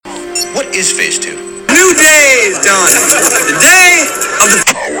What is Phase 2? New day is dawning. The day of the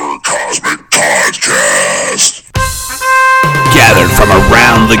Power Cosmic Podcast. Gathered from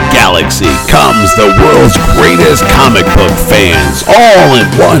around the galaxy comes the world's greatest comic book fans, all in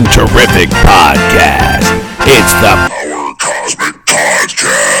one terrific podcast. It's the Power Cosmic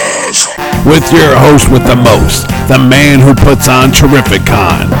Podcast. With your host with the most, the man who puts on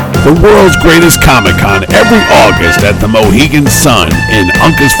Terrificon, the world's greatest Comic-Con every August at the Mohegan Sun in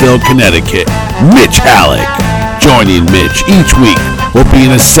Uncasville, Connecticut, Mitch Halleck. Joining Mitch each week will be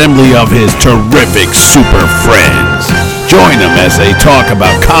an assembly of his terrific super friends. Join them as they talk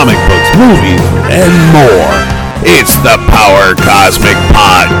about comic books, movies, and more. It's the Power Cosmic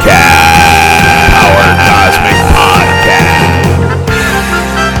Podcast. Power Cosmic Podcast.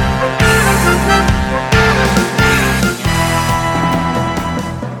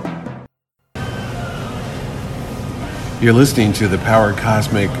 You're listening to the Power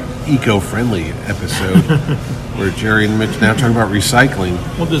Cosmic Eco-Friendly episode where Jerry and Mitch now talking about recycling.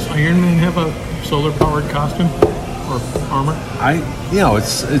 Well, does Iron Man have a solar-powered costume or armor?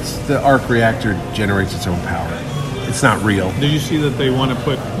 It's the arc reactor generates its own power. It's not real. Did you see that they want to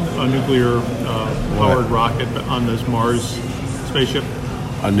put a nuclear-powered rocket on this Mars spaceship?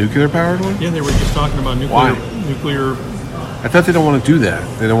 A nuclear-powered one? Yeah, they were just talking about nuclear. I thought they don't want to do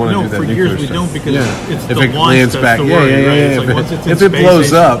that. They don't want to do that. No, for nuclear years we stuff. don't because it's if the it launch lands that's back, the worry, right? It's like once it's in if it space blows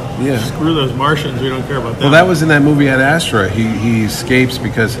station, up, screw those Martians. We don't care about them. Well, that was in that movie Ad Astra. He escapes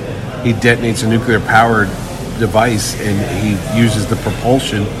because he detonates a nuclear-powered device and he uses the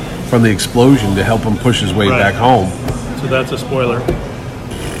propulsion from the explosion to help him push his way back home. So that's a spoiler.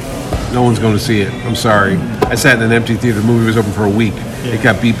 No one's going to see it. I'm sorry. I sat in an empty theater. The movie was open for a week. Yeah. It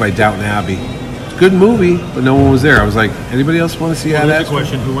got beat by Downton Abbey. Good movie, but no one was there. I was like, anybody else want to see Ad That's Astra? the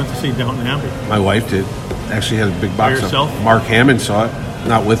question. Who went to see Downton Abbey? My wife did. Actually had a big box. By yourself? Mark Hammond saw it.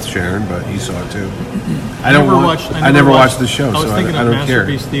 Not with Sharon, but he saw it too. I never watched the show, I was so thinking I of don't care.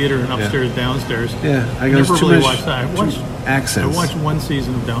 Masterpiece Theater and upstairs, downstairs. Yeah, I never too really much, watched that. I watched accents. I watched one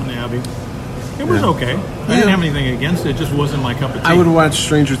season of Downton Abbey. It was okay. I didn't have anything against it. It just wasn't my cup of tea. I would watch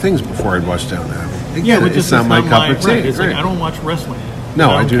Stranger Things before I'd watch Downton Abbey. Yeah, but it's not my cup of tea. Right. It's like I don't watch wrestling.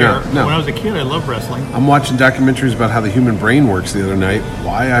 No, I don't do care. not. No. When I was a kid, I loved wrestling. I'm watching documentaries about how the human brain works the other night.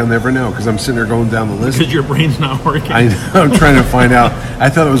 Why? I'll never know, because I'm sitting there going down the list. Because your brain's not working. I know, I'm trying to find out. I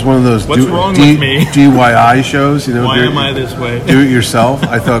thought it was one of those What's wrong with me? DIY shows. You know, Why am I this way? Do it yourself.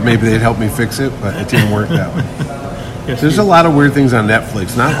 I thought maybe they'd help me fix it, but it didn't work that way. Yes, There's a lot of weird things on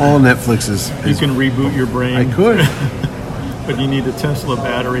Netflix. Not all Netflix is You can reboot your brain. I could. But you need a Tesla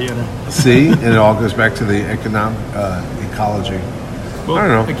battery and a... See? And it all goes back to the ecology. Well, I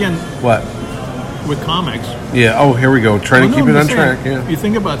don't know. Again, what? With comics... Yeah, oh, here we go. Trying to keep it on track, yeah. You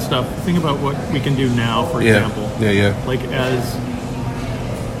think about stuff. Think about what we can do now, for example. Yeah. Like as...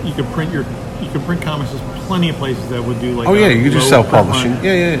 You could print comics. There's plenty of places that would do like... Oh, yeah, you could just self-publishing.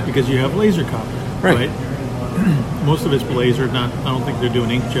 Yeah. Because you have laser copy, right? Most of it's laser. I don't think they're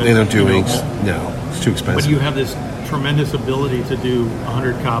doing inkjet. They don't do inks. No, it's too expensive. But you have this tremendous ability to do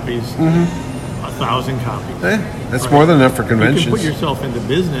 100 copies, 1,000 copies. That's more than enough for conventions. You can put yourself into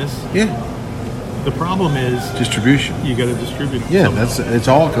business. Yeah. The problem is distribution. You got to distribute. Yeah, it's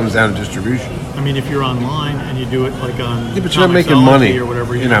all comes down to distribution. I mean, if you're online and you do it like on but you're not making money or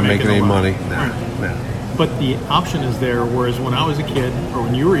whatever, you're not making any money. No. But the option is there. Whereas when I was a kid, or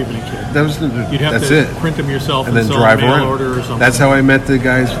when you were even a kid, you'd have that's to it. print them yourself and then sell drive a mail around. order or something. That's how I met the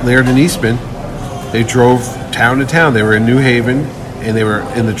guys, Laird and Eastman. They drove town to town. They were in New Haven, and they were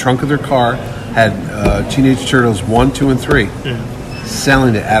in the trunk of their car. Had Teenage Turtles 1, 2, and 3. Yeah.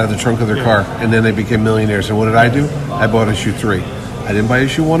 Selling it out of the trunk of their car, and then they became millionaires. And what did I do? I bought issue 3. I didn't buy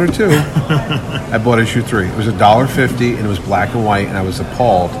issue 1 or 2. I bought issue 3. It was $1.50, and it was black and white, and I was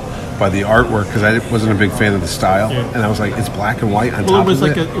appalled by the artwork because I wasn't a big fan of the style, and I was like, it's black and white on top of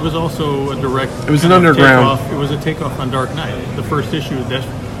it. It was also a direct. It was an underground. Takeoff. It was a takeoff on Dark Knight. The first issue that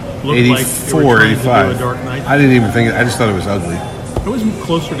looked 84, like they were trying 85. to do a Dark Knight. I didn't even think. I just thought it was ugly. It was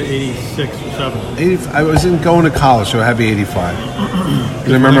closer to 86 or 7. I wasn't going to college, so it had to be 85.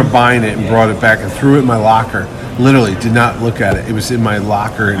 Because I remember buying it and brought it back and threw it in my locker. Literally, did not look at it. It was in my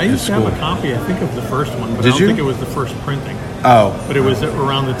locker I in used school. to have a copy, I think, of the first one, but Did I don't you? think it was the first printing. Oh. But it was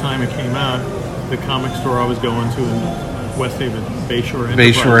around the time it came out, the comic store I was going to in West Haven,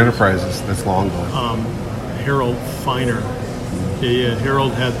 Bayshore Enterprises. That's long gone. Harold Feiner. Yeah,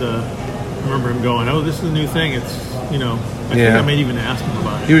 Harold had I remember him going, oh, this is a new thing. It's, I think I may even ask him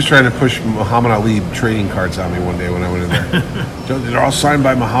about it. He was trying to push Muhammad Ali trading cards on me one day when I went in there. They're all signed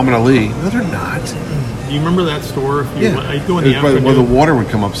by Muhammad Ali. No, they're not. Do you remember that store? If you Yeah. went, I'd go in It the was where afternoon, the water would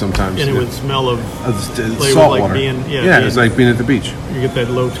come up sometimes. and it would smell of like salt like water. being- yeah, it being- was like being at the beach. you get that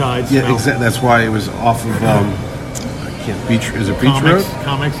low tide Yeah, smell. exactly. That's why it was off of Beach. Is it Beach Road?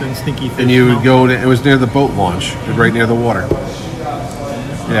 Comics and Stinky Fish. And you would smell. go to. It was near the boat launch, right near the water.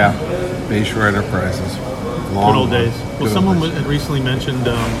 Yeah, Bayshore Enterprises. Good old days. Well, someone had recently mentioned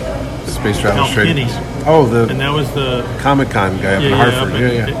Space Travel Al Trading. Kinney. Oh, and the that was the Comic-Con guy up in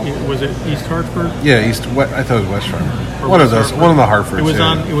Hartford. Was it East Hartford? Yeah, I thought it was West Hartford. Or One of West those. Hartford? One of the Hartfords. It was yeah.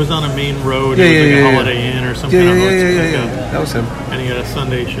 on. It was on a main road. Yeah, it was yeah, like yeah, a yeah. Holiday Inn or some Yeah, kind yeah, of. yeah. That was him. And he had a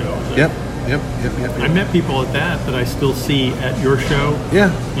Sunday show. So Yep. I met people at that I still see at your show.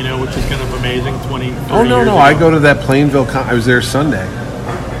 Yeah. You know, which is kind of amazing. 20. 30 Oh no, years no! ago. I go to that Plainville. I was there Sunday.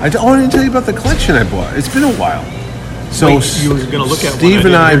 I didn't tell you about the collection I bought. It's been a while. So Wait, you were gonna look at one. Steve I and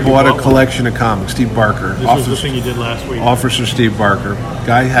didn't I hear you bought a bought one. collection of comics. Steve Barker, This was the thing you did last week. Officer Steve Barker.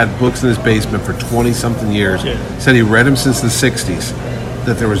 Guy had books in his basement for 20-something years. Yeah. Said he read them since the 60s.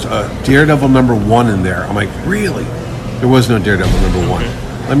 That there was a Daredevil #1 in there. I'm like, really? There was no Daredevil #1. Okay.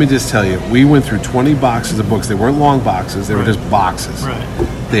 Let me just tell you, we went through 20 boxes of books. They weren't long boxes. They were Right. just boxes. Right.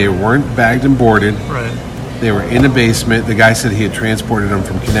 They weren't bagged and boarded. Right. They were in a basement. The guy said he had transported them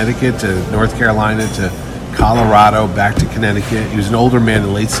from Connecticut to North Carolina to Colorado, back to Connecticut. He was an older man in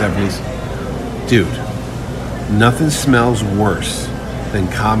the late 70s. Dude, nothing smells worse than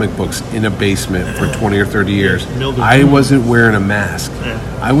comic books in a basement for 20 or 30 years. Mildew. I wasn't wearing a mask. Yeah.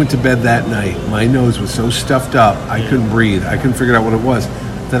 I went to bed that night. My nose was so stuffed up, I couldn't breathe. I couldn't figure out what it was.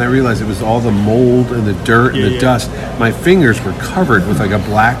 Then I realized it was all the mold and the dirt and the Yeah. dust. My fingers were covered with like a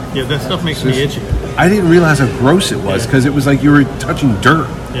black. Yeah, that stuff makes me itchy. I didn't realize how gross it was because it was like you were touching dirt.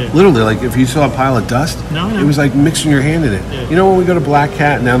 Yeah. Literally, like if you saw a pile of dust, No, no. it was like mixing your hand in it. Yeah. You know when we go to Black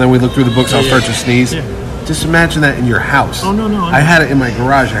Cat now, then we look through the books, I'll Yeah, start to sneeze. yeah. Just imagine that in your house. Oh, no, no, I I know. had it in my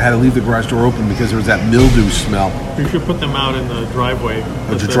garage. I had to leave the garage door open because there was that mildew smell. You should put them out in the driveway.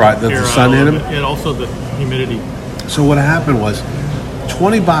 Oh, Let to the dry- let the air out sun a hit little 'em? bit. And also the humidity. So what happened was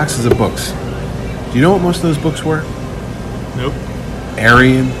 20 boxes of books. Do you know what most of those books were? Nope.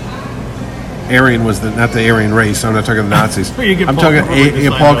 Aryan. Aryan was not the Aryan race. I'm not talking the Nazis. You get I'm Paul talking Kupperberg to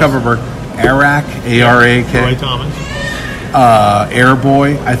sign Paul those. Kupperberg. Arak, A-R-A-K. Roy Thomas.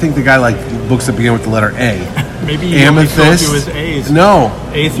 Airboy. I think the guy liked books that begin with the letter A. Maybe he only sold Amethyst. you his A's. No.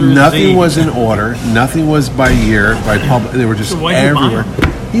 A through Nothing Z. was in order. Nothing was by year, by public. They were just So why'd you buy everywhere.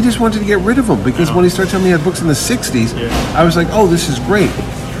 He just wanted to get rid of them because when he started telling me he had books in the 60s, Yeah. I was like, oh, this is great.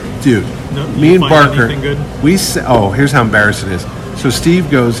 Dude, No, me you and find Barker, anything good? here's how embarrassed it is. So Steve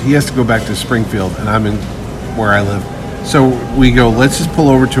goes, he has to go back to Springfield, and I'm in where I live. So we go, let's just pull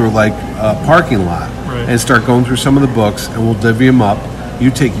over to like a parking lot Right. and start going through some of the books, and we'll divvy them up. You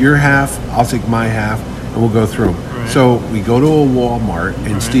take your half, I'll take my half, and we'll go through them. Right. So we go to a Walmart,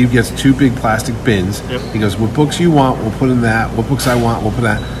 and Steve gets 2 big plastic bins. Yep. He goes, what books you want, we'll put in that. What books I want, we'll put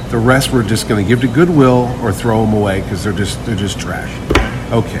that. The rest we're just going to give to Goodwill or throw them away because they're just trash.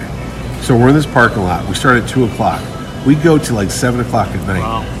 Okay. So we're in this parking lot. We start at 2 o'clock. We go to like 7 o'clock at night.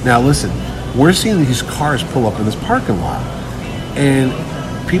 Wow. Now listen, we're seeing these cars pull up in this parking lot, and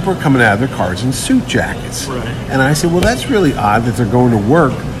people are coming out of their cars in suit jackets. Right. And I said, well, that's really odd that they're going to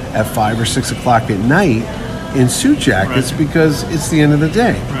work at 5 or 6 o'clock at night in suit jackets Right. because it's the end of the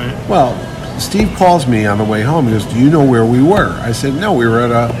day. Right. Well, Steve calls me on the way home. He goes, do you know where we were? I said, no, we were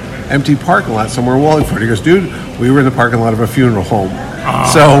at a empty parking lot somewhere in Wallingford. He goes, dude, we were in the parking lot of a funeral home.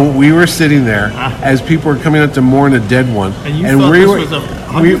 So we were sitting there as people were coming up to mourn a dead one. And you thought we this were, was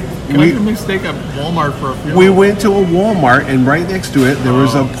a... we, Can I we, mistake a Walmart for a funeral? we went to a Walmart, and right next to it there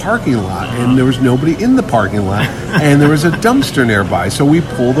was a parking lot, and there was nobody in the parking lot, and there was a dumpster nearby. So we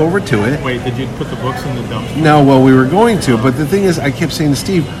pulled over to it. Wait, did you put the books in the dumpster? No, well, we were going to, but the thing is, I kept saying to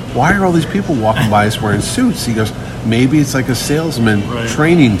Steve, why are all these people walking by us wearing suits? He goes, maybe it's like a salesman Right.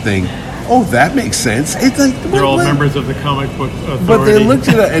 training thing. Oh, that makes sense. It's like They're all what- members of the comic book authority. But they looked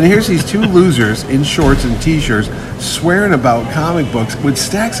at it, and here's these 2 losers in shorts and t-shirts swearing about comic books with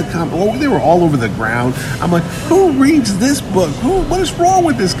stacks of comic. Oh, they were all over the ground. I'm like, who reads this book? What is wrong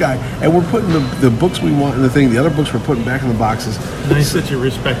with this guy? And we're putting the books we want in the thing. The other books we're putting back in the boxes. Nice that you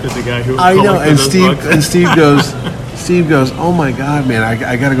respected the guy who I know. collected And those Steve books. Steve goes, oh my God, man,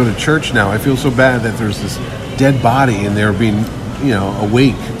 I got to go to church now. I feel so bad that there's this dead body and they're being,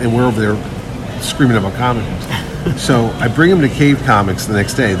 awake, and we're over there screaming about comic books. So I bring him to Cave Comics the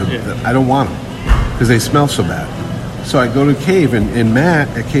next day. I don't want them because they smell so bad. So I go to Cave, and Matt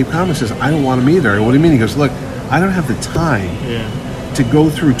at Cave Comics says, I don't want them either. What do you mean? He goes, look, I don't have the time Yeah. to go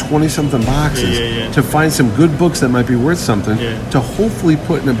through 20-something boxes Yeah. to find some good books that might be worth something Yeah. to hopefully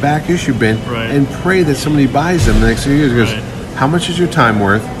put in a back issue bin Right. and pray that somebody buys them the next few years. He goes, Right. how much is your time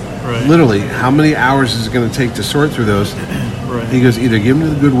worth? Right. Literally, how many hours is it going to take to sort through those? Right. He goes, either give them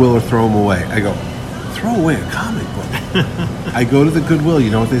to the Goodwill or throw them away. I go, throw away a comic book? I go to the Goodwill.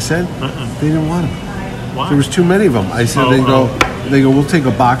 You know what they said? They didn't want them. Why? There was too many of them. I said, they go, we'll take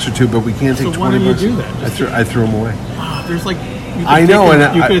a box or two, but we can't take So 20 why don't you bucks. do that? I threw them away. Wow, there's like. You I know,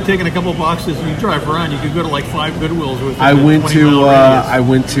 and you could have taken a couple boxes and you drive around. You could go to like 5 Goodwills with. I went to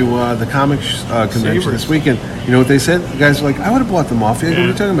the comics convention Savers. this weekend. You know what they said? The guys were like, I would have bought them off you. I go, what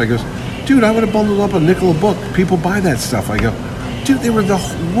are you talking about? He goes, dude, I would have bundled up a nickel a book. People buy that stuff. I go, dude, they were the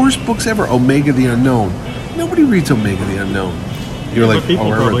worst books ever. Omega the Unknown. Nobody reads Omega the Unknown. You're like, But people I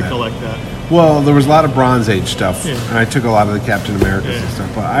read probably that. collect that. Well, there was a lot of Bronze Age stuff, Yeah. and I took a lot of the Captain Americas and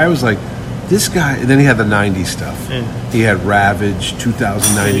stuff. But I was like, this guy. And then he had the '90s stuff. Yeah. He had Ravage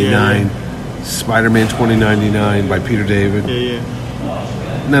 2099, Spider-Man 2099 by Peter David. Yeah.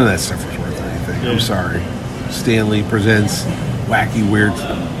 None of that stuff was worth anything. Yeah. I'm sorry. Stanley presents Wacky Weird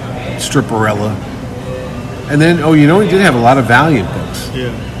Stripperella. And then, he did have a lot of Valiant books.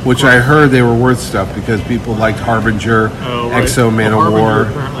 Yeah. Which I heard they were worth stuff because people liked Harbinger, Oh, right. Exo Man Well, of Harbinger War,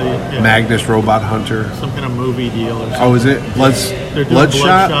 apparently, yeah. Magnus Robot Hunter. Some kind of movie deal or something. Oh, is it? They're doing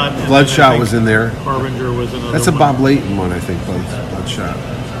Bloodshot? and then I Bloodshot think was in there. Harbinger was another That's a one. Bob Layton one, I think, Bloodshot.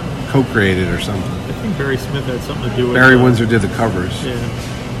 Co-created or something. I think Barry Smith had something to do with Barry Windsor did the covers.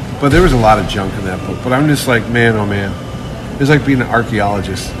 Yeah. But there was a lot of junk in that book. But I'm just like, man, oh man. It was like being an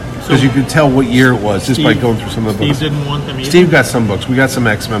archaeologist. Because So- you could tell what year it was just by going through some of the Steve books. didn't want them either. Steve got some books. We got some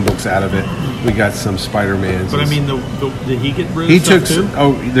X-Men books out of it. We got some Spider-Mans. But I mean, did he get rid he of took stuff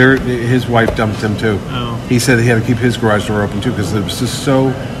too? his wife dumped him too. Oh. He said he had to keep his garage door open too because it was just so.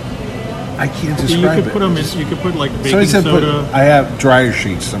 I can't You describe could put them in. You could put like Somebody baking said soda, I have dryer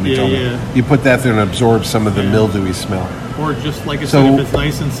sheets. Somebody Yeah, told me yeah. you put that there and absorb some of the mildewy smell. or just like I So- said, if it's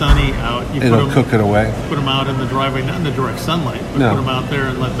nice and sunny out, you It'll put cook it away, them out in the driveway, not in the direct sunlight, but No. put them out there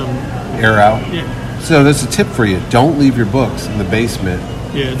and let them. air out. Yeah. So that's a tip for you. Don't leave your books in the basement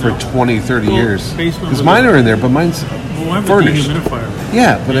Yeah, for no. 20, 30 Well, years. basement Because with mine a- are in there, but mine's Well, I have a furnished. dehumidifier.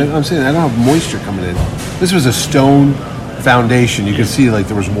 Yeah, but I'm saying I don't have moisture coming in. This was a stone foundation. You could see like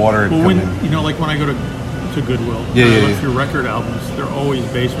there was water Well, coming when in. like when I go to Goodwill, Yeah, and I yeah, look yeah. through record albums, they're always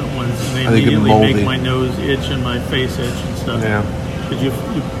basement ones, and they I think it immediately moldy. make my nose itch and my face itch and stuff. Yeah. Because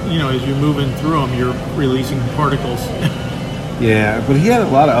as you're moving through them, you're releasing particles. Yeah, but he had a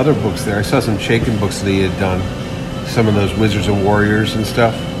lot of other books there. I saw some Chaykin books that he had done. Some of those Wizards and Warriors and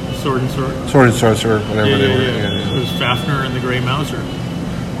stuff. Sword and Sword. Sword and Sorcerer, whatever Yeah, they yeah, were. yeah. It was Fafner and the Gray Mouser.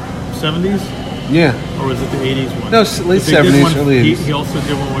 70s? Yeah. Or was it the 80s one? No, late But they did 70s, one- early 80s. He also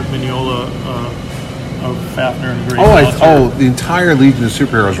did one with Mignola of Fafner and the Gray Oh, Mouser. the entire Legion of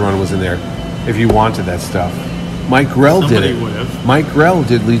Superheroes run was in there. If you wanted that stuff, Mike Grell did Somebody it. would have. Mike Grell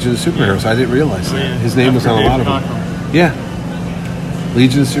did Legion of Superheroes. I didn't realize Oh, that. yeah. His name was After on a lot Dave of them. Cockrum. Yeah,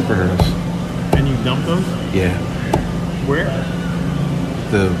 Legion of Superheroes. And you dump those? Yeah, Where?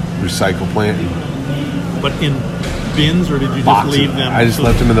 the recycle plant. But in bins, or did you just Boxes. leave them? I just so-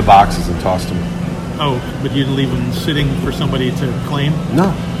 left them in the boxes and tossed them. Oh, but you didn't leave them sitting for somebody to claim?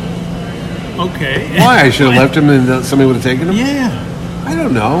 No. Okay. Why? I should have left them and somebody would have taken them? Yeah. I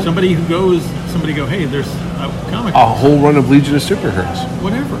don't know. Somebody go, hey, there's a comic. A whole run of Legion of Superheroes.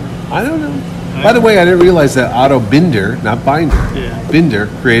 Whatever. I don't know. By the way, I didn't realize that Otto Binder, not Binder, Yeah. Binder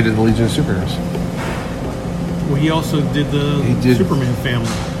created the Legion of Superheroes. Well, he also did the He did. Superman family.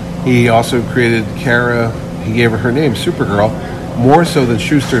 He also created Kara. He gave her her name, Supergirl. More so than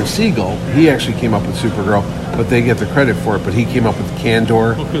Schuster and Siegel, he actually came up with Supergirl, but they get the credit for it. But he came up with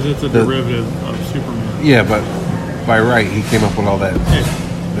Kandor. Well, because it's a The- derivative of Superman. Yeah, but by right, he came up with all that. Yeah.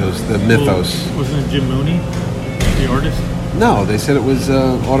 The mythos. Well, wasn't it Jim Mooney, the artist? No, they said it was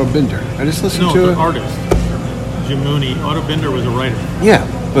Otto Binder. I just listened No, to the it. artist. Jim Mooney. Otto Binder was a writer. Yeah,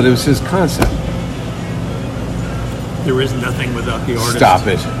 but it was his concept. There is nothing without the artist. Stop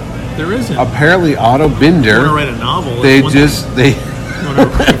it. There isn't. Apparently, Otto If you want to Binder. write a novel, They it's one thing. just they.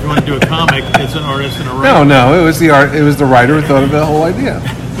 If you want to do a comic, it's an artist and a writer. No, it was the art. It was the writer who thought of the whole idea.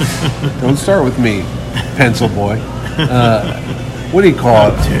 Don't start with me, pencil boy. What do you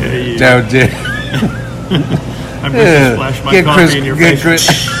call it? dare you. How dare- I'm going to splash my coffee in your face.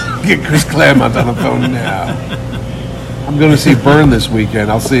 Get Chris Claremont on the phone now. I'm going to see Byrne this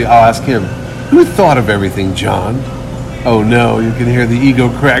weekend. I'll ask him. Who thought of everything, John? Oh no, you can hear the ego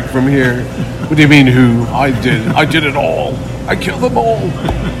crack from here. What do you mean who? I did. I did it all. I killed them all.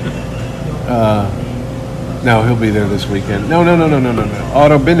 No, he'll be there this weekend. No.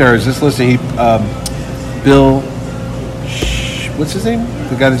 Otto Binder is just listening. Bill, what's his name?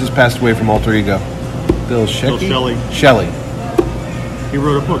 The guy that just passed away from Alter Ego. Bill Shelley. Shelley. He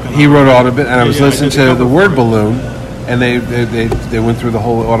wrote a book. He wrote Otto Binder, and I was Yeah, I listening did the to cover The Word for it. Balloon, And they went through the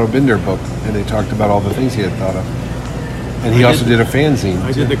whole Otto Binder book, and they talked about all the things he had thought of. And he also did a fanzine.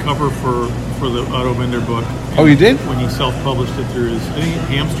 I did the cover for the Otto Binder book. Oh, you did? When he self-published it through his, I think,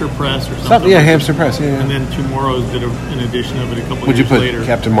 Hamster Press or something. Yeah, Hamster Press, yeah. And then Tomorrow's did an edition of it a couple Would you years put later.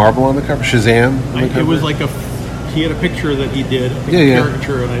 Captain Marvel on the cover? Shazam on the cover? It was like he had a picture that he did, a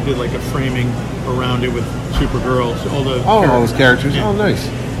caricature, and I did like a framing around it with Supergirl. So all those characters. Yeah. Oh, nice.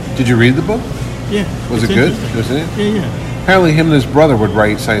 Did you read the book? Yeah. Was it good? Wasn't it? Yeah. Apparently, him and his brother would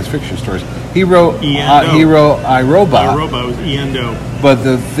write science fiction stories. He wrote iRobot. iRobot was Iendo. But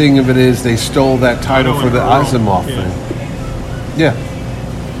the thing of it is, they stole that title for the Asimov thing. Yeah.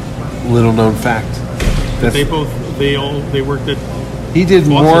 Little known fact. They worked at. He did Fawcett.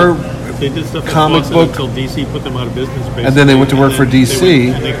 more. They did stuff comic Fawcett book until DC put them out of business. Basically. And then they went to work for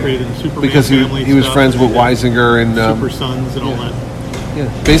DC and they created the Superman because family he was stuff, friends with Weisinger and Super Sons and all that.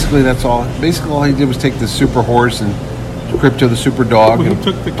 Yeah, basically that's all. Basically, all he did was take the Super Horse and Crypto the Super Dog. Well, and he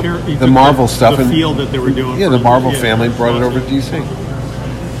took the Marvel stuff the and field that they were doing. Yeah, the Marvel family brought it over to DC.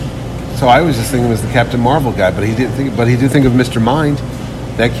 So I was just thinking it was the Captain Marvel guy, but he didn't think. But he did think of Mr. Mind.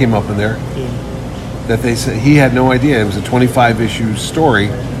 That came up in there. Yeah. That they said he had no idea it was a 25-issue story,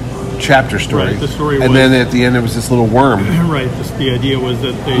 chapter story. Right, the story and was, then at the end it was this little worm. Right. The idea was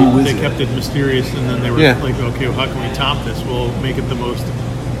that they kept it mysterious, and then they were like, okay, well, how can we top this? We'll make it the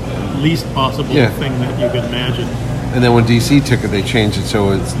least possible thing that you could imagine. And then when DC took it, they changed it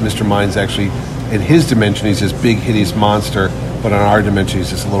so it's Mr. Mind's actually, in his dimension, he's this big, hideous monster, but on our dimension, he's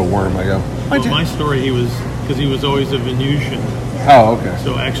just a little worm. I go, well, my story, he was always a Venusian. Oh, okay.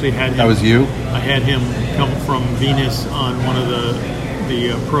 So I actually had him. That was you? I had him come from Venus on one of the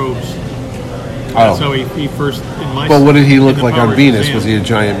probes. Oh. So he first, in my... But what did he look in like Power on Venus? Shazam. Was he a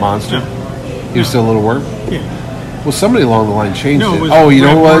giant monster? No. He was still a little worm? Yeah. Well, somebody along the line changed No, it. it was Oh, you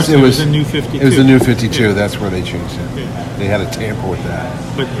know what it was? It was the New 52. It was the New 52. Yeah. That's where they changed it. Yeah. They had to tamper with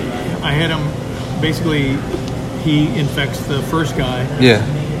that. But I had him, basically, he infects the first guy. Yeah.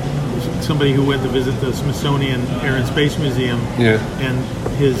 Somebody who went to visit the Smithsonian Air and Space Museum. Yeah. And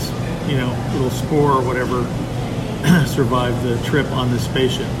his, little spore or whatever survived the trip on the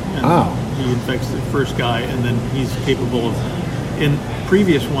spaceship. And he infects the first guy, and then he's capable of... In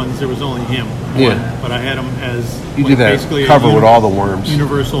previous ones, there was only him. But I had him as... You did that basically cover with all the worms.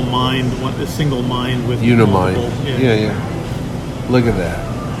 Universal mind, a single mind with... Unimind. Yeah. Look at that.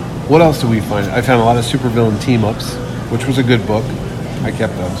 What else did we find? I found a lot of supervillain team-ups, which was a good book. I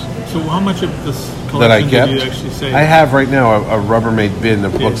kept those. So how much of this collection that I kept? did you actually say? I have right now a Rubbermaid bin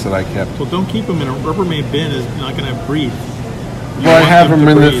of books that I kept. Well, don't keep them in a Rubbermaid bin. Is not going to breathe. Well, I have them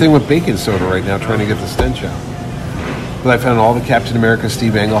in the thing with baking soda right now, trying to get the stench out. But I found all the Captain America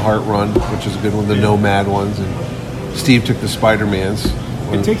Steve Englehart run, which is a good one, the Nomad ones, and Steve took the Spider-Mans.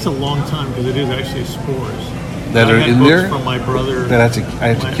 It takes a long time because it is actually spores. That are in there? From my brother. I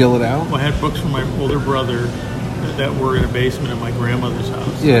had to kill it out? Well, I had books from my older brother that were in a basement at my grandmother's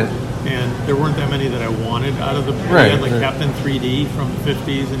house. Yeah. And there weren't that many that I wanted out of the... Right. He had like Captain 3D from the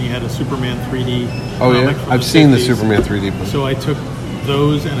 50s, and he had a Superman 3D. Oh, yeah? I've seen the Superman 3D book. So I took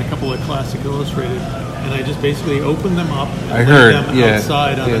those and a couple of Classic Illustrated, and I just basically opened them up and laid them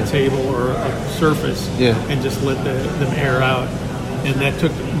outside on a table or a surface and just let them air out. And that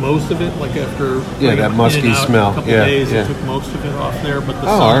took most of it, like after that musky smell. A couple days, it took most of it off there. But the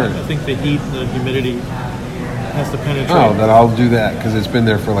sun, I think the heat and the humidity has to penetrate. Oh, then I'll do that because it's been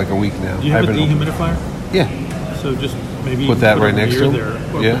there for like a week now. Do you have a dehumidifier? Yeah. So just maybe put that right next to it. There,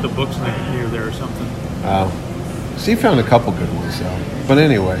 or put the books near there or something. Oh. Steve found a couple good ones though. But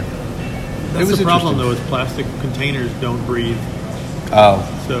anyway, that's the problem though. Is plastic containers don't breathe. Oh.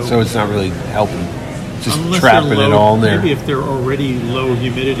 So it's not really helping. Just trapping it all in there. Maybe if they're already low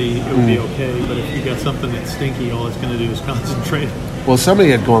humidity, it would be okay. But if you got something that's stinky, all it's going to do is concentrate. Well,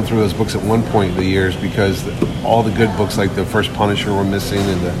 somebody had gone through those books at one point in the years because all the good books, like the first Punisher, were missing,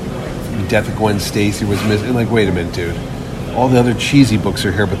 and the Death of Gwen Stacy was missing. And like, wait a minute, dude. All the other cheesy books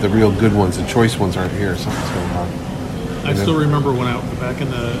are here, but the real good ones, the choice ones, aren't here. Something's going on. I still remember when back in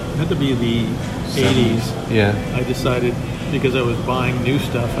it had to be the 80s. Yeah. I decided, because I was buying new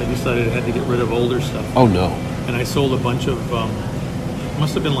stuff, I decided I had to get rid of older stuff. Oh, no. And I sold a bunch of,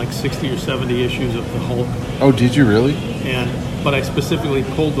 must have been like 60 or 70 issues of the Hulk. Oh, did you really? But I specifically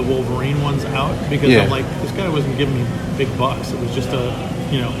pulled the Wolverine ones out because I'm like, this guy wasn't giving me big bucks. It was just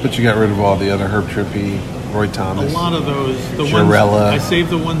But you got rid of all the other Herb Trimpe, Roy Thomas. A lot of those. Jarella. I saved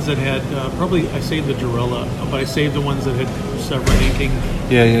the ones that had, I saved the Jarella, but I saved the ones that had Severin inking.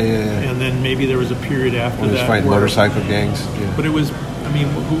 Yeah. And then maybe there was a period after that. Fighting motorcycle gangs. Yeah. But it was,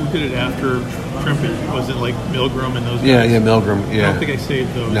 who did it after Trimpe? Was it like Milgram and those guys? Yeah, Milgram. Yeah. I don't think I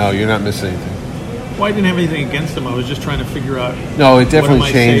saved those. No, you're not missing anything. Well, I didn't have anything against them. I was just trying to figure out. No, it what definitely am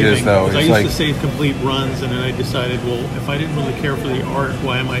I changes, saving? though. 'Cause I It's used like- to save complete runs, and then I decided, well, if I didn't really care for the art,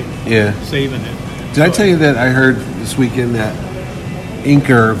 why am I Yeah. saving it? Did I tell you that I heard this weekend that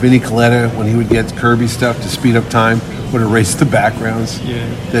inker Vinny Coletta, when he would get Kirby stuff to speed up time, would erase the backgrounds? Yeah.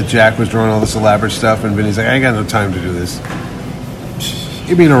 That Jack was drawing all this elaborate stuff, and Vinny's like, I ain't got no time to do this.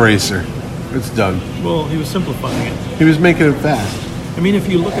 Give me an eraser. It's done. Well, he was simplifying it. He was making it fast. I mean, if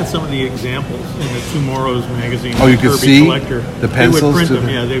you look at some of the examples in the Tomorrow's magazine, Oh, you could Kirby see Collector, the they pencils would print to them.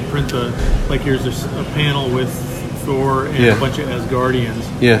 the- Yeah, they print like here's a panel with Thor and Yeah. a bunch of Asgardians.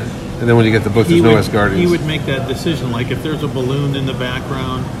 Yeah. And then when you get the book, there's no Asgardians. He would make that decision. Like if there's a balloon in the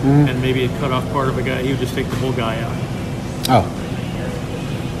background Mm-hmm. and maybe it cut off part of a guy, he would just take the whole guy out. Oh,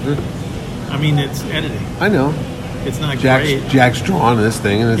 I mean, it's editing. I know. It's not great. Jack's drawn this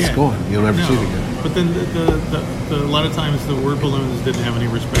thing, and it's Yeah. gone. You'll never No. see it again. But then a lot of times the word balloons didn't have any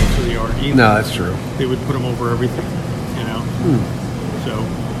respect for the art either. No, that's true. They would put them over everything, you know. So,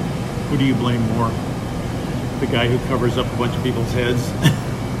 who do you blame more? The guy who covers up a bunch of people's heads,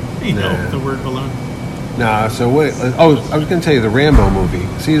 you know, Nah. the word balloon. Nah, so wait. Oh, I was going to tell you the Rambo movie.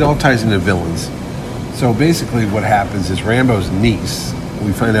 See, it all ties into villains. So basically, what happens is Rambo's niece.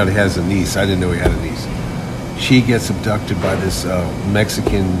 We find out he has a niece. I didn't know he had a niece. She gets abducted by this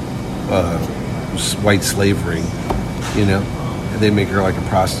Mexican white slave ring, you know, and they make her like a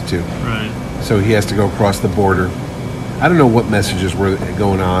prostitute. Right. So he has to go across the border. I don't know what messages were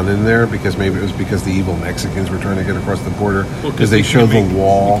going on in there, because maybe it was because the evil Mexicans were trying to get across the border, Well, because they you showed can't the make-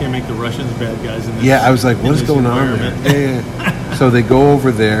 wall. You can't make the Russians bad guys in this. Yeah, I was like, in what is this going on environment. there? Yeah. So they go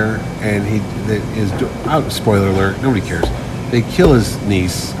over there, and spoiler alert, nobody cares. They kill his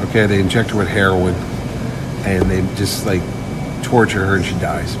niece, okay? They inject her with heroin, and they just, like, torture her, and she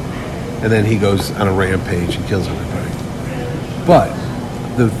dies. And then he goes on a rampage and kills everybody. But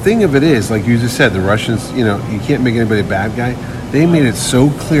the thing of it is, like you just said, the Russians, you know, you can't make anybody a bad guy. They made it so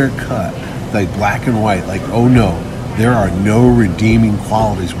clear-cut, like black and white, like, oh no, there are no redeeming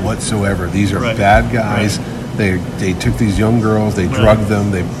qualities whatsoever. These are Right. bad guys. Right. They took these young girls, they drugged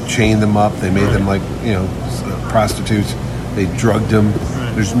them, they chained them up, they made them like, you know, prostitutes. They drugged them.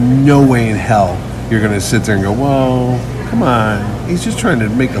 Right. There's no way in hell you're going to sit there and go, well, come on. He's just trying to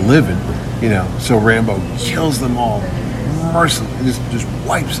make a living, you know. So Rambo kills them all mercilessly, just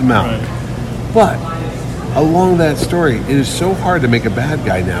wipes them out. Right. But along that story, it is so hard to make a bad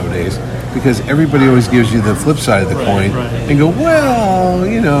guy nowadays, because everybody always gives you the flip side of the Right, coin right. and go, well,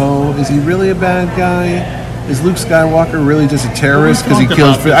 you know, is he really a bad guy? Is Luke Skywalker really just a terrorist because he talked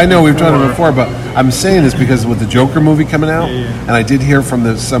kills? about this I know we've talked about it before. before, but I'm saying this because with the Joker movie coming out, Yeah. and I did hear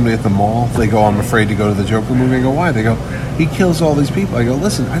from somebody at the mall. They go, "I'm afraid to go to the Joker movie." I go, "Why?" They go, "He kills all these people." I go,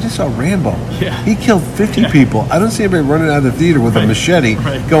 "Listen, I just saw Rambo. Yeah. He killed 50 people. I don't see anybody running out of the theater with a Right. machete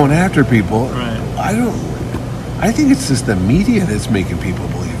Right. going after people. Right. I think it's just the media that's making people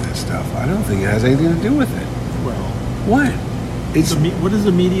believe this stuff. I don't think it has anything to do with it. Well, What? It's what has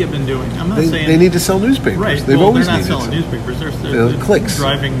the media been doing? I'm not saying they need to sell newspapers. Right. They've well, always they're not needed selling to. newspapers. They're Clicks.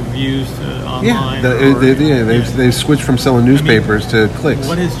 driving views to Yeah, online. they've switched from selling newspapers to clicks.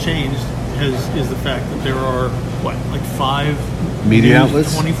 What has changed is the fact that there are like 5 Media news,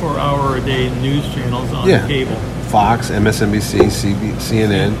 outlets? 24-hour-a-day news channels on Yeah. cable. Fox, MSNBC,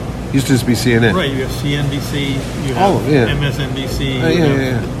 CNN. Used to just be CNN. Right. You have CNBC. You have All of it, yeah. MSNBC. Yeah, you have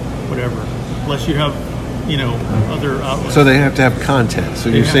yeah. whatever. Plus you have other outlets. So they have to have content. So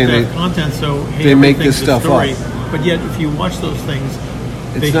They you're have saying to they have content, so hey, they make everything's this a stuff story. up. But yet, if you watch those things,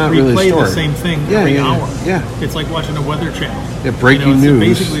 It's they not really a replay story. the same thing Yeah, every yeah, hour. yeah. It's like watching a weather channel. Yeah, breaking it's news.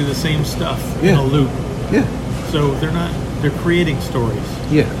 basically the same stuff in Yeah. a loop. Yeah, So they're creating stories.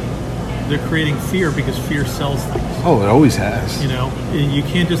 yeah. They're creating fear because fear sells things. Oh, it always has. You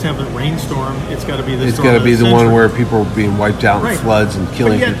can't just have a rainstorm. It's got to be the It's storm got to of be the one century. where people are being wiped out in Right. floods and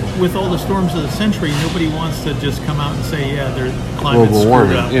killing But yet, people. with all the storms of the century, nobody wants to just come out and say, "Yeah, their climate's Global screwed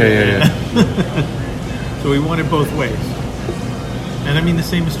warming. up." Yeah. So we want it both ways. And I mean, the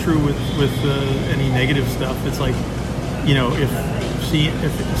same is true with any negative stuff. It's like,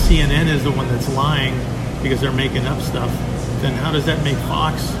 if CNN is the one that's lying because they're making up stuff, then how does that make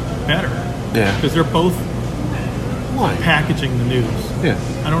Fox better? Yeah. Because they're both Why? packaging the news. Yeah.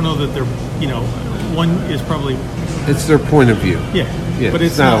 I don't know that they're, one is probably, It's their point of view. yeah, Yeah, but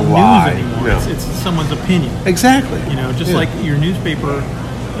it's it's not not a lie. news anymore. No. It's someone's opinion. Exactly. Just Yeah. like your newspaper.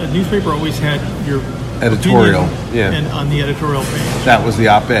 A newspaper always had your Editorial, opinion yeah. and on the editorial page. That was the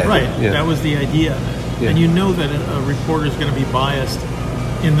op-ed. Right. Yeah. That was the idea. Yeah. And you know that a reporter is going to be biased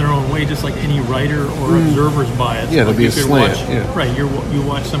in their own way, just like any writer or observer's bias. Yeah, there'll Like be you a could slant, watch- yeah. Right. You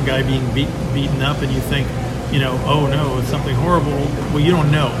watch some guy being beaten up, and you think, oh no, it's something horrible. Well, you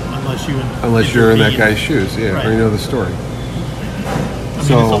don't know unless you're in that intervene. guy's shoes, yeah, Right. or you know the story. I mean,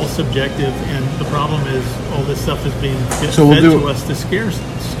 So- it's all subjective, and the problem is all this stuff is being fed So we'll do to it- us to scare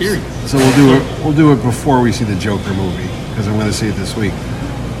you. So we'll do it before we see the Joker movie because I'm going to see it this week.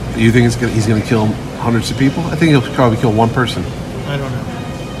 Do you think he's going to kill hundreds of people? I think he'll probably kill one person. I don't know.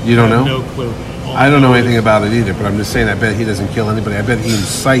 You don't I have know? No clue. All I don't know is- anything about it either, but I'm just saying I bet he doesn't kill anybody. I bet he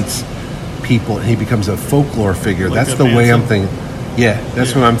incites people and he becomes a folklore figure. Like That's a the way I'm Manson? thinking. Yeah,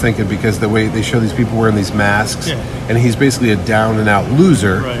 that's Yeah. what I'm thinking because the way they show these people wearing these masks Yeah. and he's basically a down and out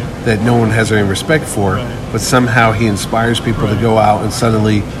loser Right. that no one has any respect for, Right. but somehow he inspires people to Right. go out and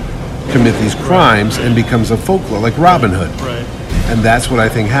suddenly commit these crimes and becomes a folklore, like Robin Hood. Right. And that's what I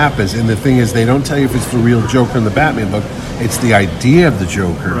think happens. And the thing is, they don't tell you if it's the real Joker in the Batman book. It's the idea of the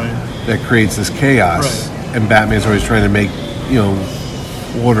Joker Right. that creates this chaos. Right. And Batman's always trying to make,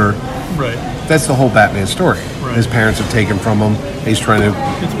 order. Right. That's the whole Batman story. Right. His parents have taken from him. He's trying to...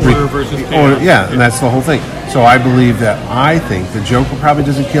 It's order versus chaos. Order, yeah, and that's the whole thing. So I think the Joker probably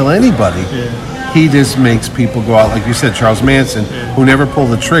doesn't kill anybody. Yeah. He just makes people go out, like you said, Charles Manson, Yeah. who never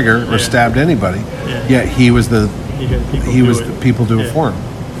pulled the trigger or Yeah. stabbed anybody. Yeah. Yet he was the people do it for him.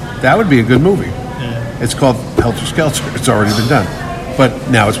 That would be a good movie. Yeah. It's called Helter Skelter. It's already been done. But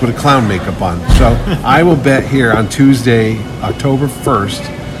now it's with a clown makeup on. So I will bet here on Tuesday, October 1st,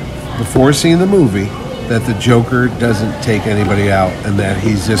 before seeing the movie, that the Joker doesn't take anybody out and that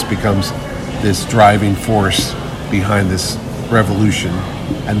he just becomes this driving force behind this revolution.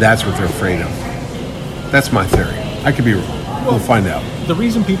 And that's what they're afraid of. That's my theory. I could be wrong. We'll find out. The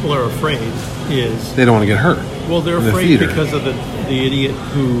reason people are afraid is, They don't want to get hurt. well, they're in the afraid theater. because of the idiot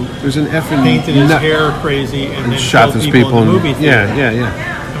who There's an effing painted his nut- hair crazy and and then shot killed those people in the movie and theater.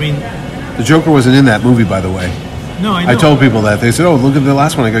 yeah. I mean, The Joker wasn't in that movie, by the way. no, I know. I told people that. They said, "Oh, look at the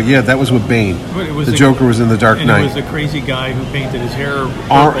last one." I go, "Yeah, that was with Bane. But it was The a- Joker was in The Dark and Knight. it was a crazy guy who painted his hair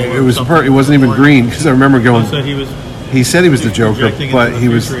Or- purple it or was something. it wasn't even Orange. green because I remember going. So he was He said he was the Joker, projecting but into he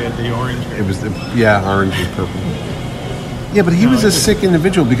the was. future at the orange. It was orange and purple. Yeah, but he No, was I a just- sick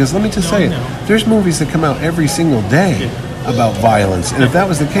individual because let me just No, say I it. know. There's movies that come out every single day about violence, and if that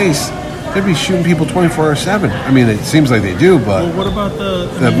was the case, they'd be shooting people 24/7. I mean, it seems like they do, but Well, what about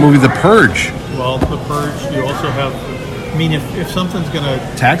that movie, The Purge, Well, The Purge. You also have. I mean, if something's gonna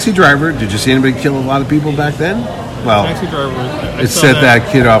Taxi Driver. Did you see anybody kill a lot of people back then? Well, Taxi Driver was. I it saw set that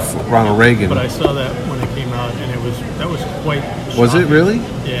kid off Ronald Reagan. But I saw that when it came out, and that was quite. Was it shocking. really?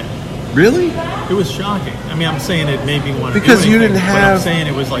 Yeah, Really? it was shocking. I mean, I'm saying it made me want to Because do you anything, didn't but I'm have saying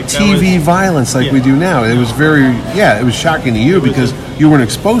it was like that TV was, violence like Yeah. we do now. It was it was shocking to you was because a- you weren't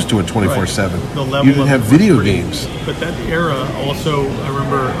exposed to it right, 24/7. the level You didn't of have it was video pretty- games. But that era also, I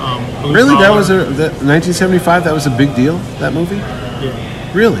remember. Blue Really? That Collar. was 1975? That was a big deal, that movie? Yeah.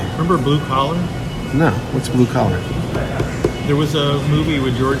 Really? Remember Blue Collar? No. What's Blue Collar? There was a movie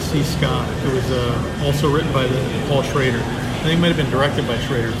with George C. Scott. It was also written by Paul Schrader. I think it might have been directed by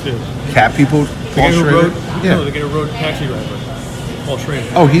Schrader too. Cat People? The Paul guy who Schrader? wrote, Yeah. no, the guy who wrote Taxi Driver, Paul Schrader.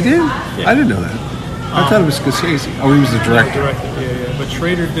 Oh, he did? Yeah. I didn't know that. I thought it was Scorsese. Oh, he was the director. Directed, yeah. But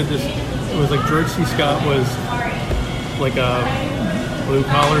Schrader did this. It was like George C. Scott was like a blue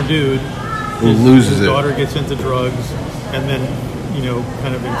collar dude Who loses his it. daughter gets into drugs, and then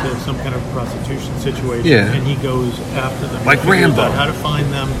kind of into some kind of prostitution situation. Yeah. And he goes after them. Like He figures Rambo. out how to find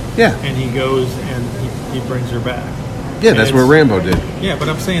them. Yeah. And he goes and he brings her back. Yeah, that's And what it's- Rambo did. Yeah, but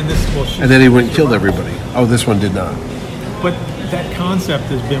I'm saying this. Well, she And then he went and killed everybody. Oh, this one did not. But that concept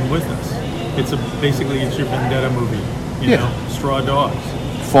has been with us. Basically it's your Vendetta movie. You Yeah. know, Straw Dogs.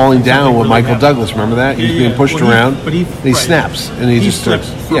 Falling down Something with really Michael happened. Douglas. Remember that? He's Yeah, being yeah. pushed Well, around. but he He right. snaps and he just slipped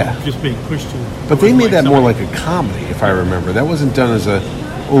starts. from Yeah. just being pushed to. But they it made wasn't that more somebody- like a comedy, if I remember. That wasn't done as a,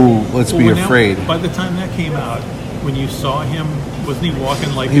 oh, let's be Well, now, afraid. by the time that came out, when you saw him, wasn't he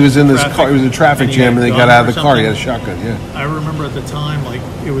walking like He was in this traffic, car. He was in a traffic he jam, had and they a got gun out of or the car. He had a something? shotgun. Yeah. I remember at the time, like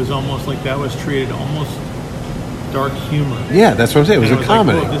it was almost like that was treated almost dark humor. Yeah, that's what I'm saying. It was And a like,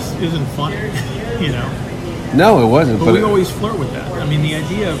 comedy. "Whoa, this isn't funny, you know. No, it wasn't. But But we always flirt with that. I mean, the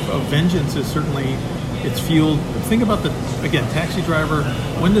idea of vengeance is certainly, it's fueled. Think about again, Taxi Driver.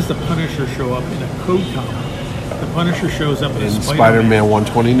 When does the Punisher show up in a code comic? The Punisher shows up in in Spider-Man, Spider-Man and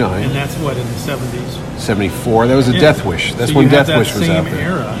 129, that's what in the 70s. 74. That was a Yeah. Death Wish. That's So when you have Death Wish that was same out there.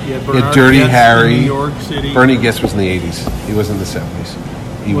 Era. You had You had Bernard Dirty Guest in Harry. New York City. Bernie Guest was in the 80s. He was in the 70s.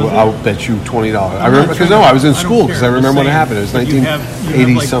 Was he? I'll bet you $20. I I'm remember not because trying no, to- I was in don't school because I care. I'm remember just when it happened. It was saying, but you have,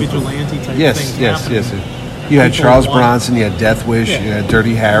 1980 like something. vigilante type Yes, things yes, happening. yes. You had People Charles want- Bronson. You had Death Wish. Yeah. You had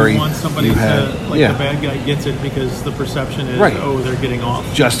Dirty Harry. You want somebody you had to, like yeah. the bad guy gets it because the perception is, Right. oh, they're getting off.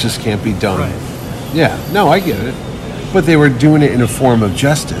 Justice can't be done. Right. Yeah. No, I get it. But they were doing it in a form of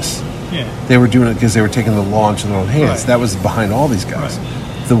justice. Yeah. They were doing it because they were taking the law into their own hands. Right. That was behind all these guys.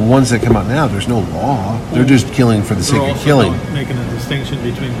 Right. the ones that come out now, there's no law. They're just killing for the sake They're of also killing. not making a distinction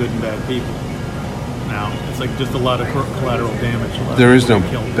between good and bad people. Now it's like just a lot of collateral damage. A lot There of is no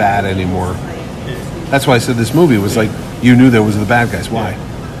people get killed. bad anymore. Yeah. That's why I said this movie was like, you knew there was the bad guys. Why?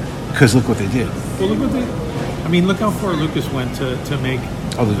 Because look what they did. Well, look what they. I mean, look how far Lucas went to make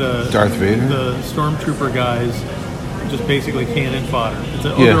the Darth Vader? the stormtrooper guys just basically cannon fodder.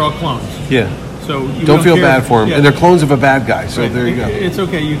 Yeah. They're all clones. Yeah. So you Don't feel care. bad for them. Yeah. And they're clones of a bad guy. So Right. there you go. It's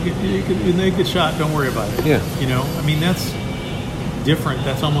okay. When they get shot, don't worry about it. Yeah. You know, I mean, that's different.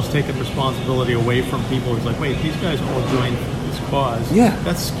 That's almost taking responsibility away from people. It's like, wait, these guys all joined this cause. Yeah.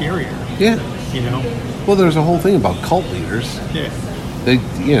 That's scarier. Yeah. You know. Well, there's a whole thing about cult leaders. Yeah. They,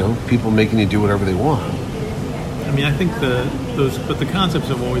 people making you do whatever they want. I mean, I think the concepts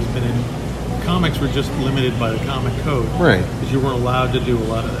have always been in comics were just limited by the comic code, Right. Because you weren't allowed to do a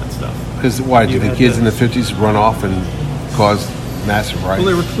lot of that stuff. Because why You did the had kids to- in the 50s run off and cause massive riots?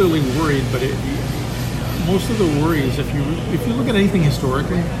 Well, they were clearly worried, but most of the worries, if you look at anything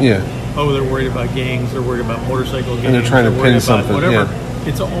historically, Yeah. oh, they're worried about gangs, they're worried about motorcycle gangs, they're trying to worried pin about something, whatever. yeah.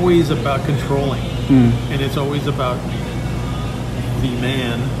 It's always about controlling, and it's always about the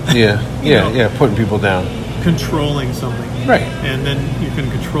man Yeah. You Yeah. know. Yeah. Putting people down. controlling something, Right. And then you can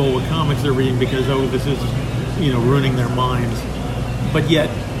control what comics they're reading because this is ruining their minds, but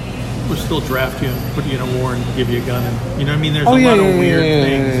yet we'll still draft you and put you in a war and give you a gun, and I mean, there's a lot of weird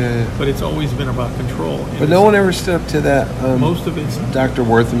things, but it's always been about control. And But no one ever stood up to that. most of it's Dr.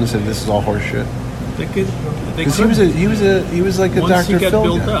 Wortham and said this is all horseshit. they Because could he was like a once Dr. he got Phil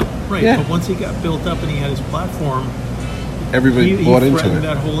built guy. up, right? Yeah. But once he got built up and he had his platform, Everybody he bought into threatened it.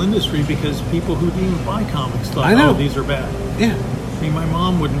 that whole industry because people who didn't even buy comics thought, I know. oh, these are bad. Yeah. I mean, my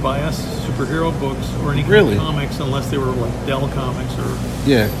mom wouldn't buy us superhero books or any kind Really? of comics unless they were like Dell Comics or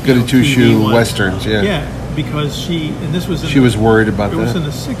Yeah. Goody two TV shoe ones. westerns. Yeah. Yeah, because and this was in She was worried about it was in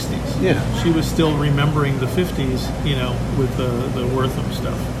that. the 60s. Yeah. She was still remembering the 50s, with the Wortham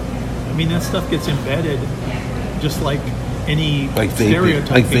stuff. I mean, that stuff gets embedded just like any Like vaping.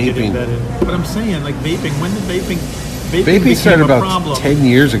 stereotype Like can get vaping. embedded. But I'm saying, like vaping, when did vaping Vaping became started a about problem? 10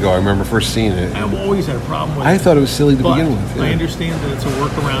 years ago. I remember first seeing it. I've always had a problem with I it. thought it was silly to But begin with. Yeah. I understand that it's a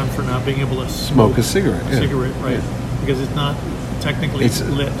workaround for not being able to Smoke a cigarette, yeah. cigarette, right? Yeah. Because it's not technically It's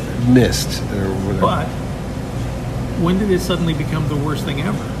lit. mist or whatever. But when did it suddenly become the worst thing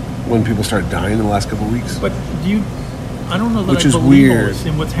ever? When people started dying in the last couple of weeks. But I don't know that Which I is believe all weird. this.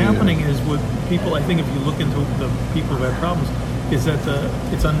 And what's happening is with people, I think if you look into the people who have problems, is that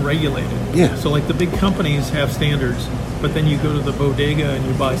it's unregulated. Yeah. So like the big companies have standards, but then you go to the bodega and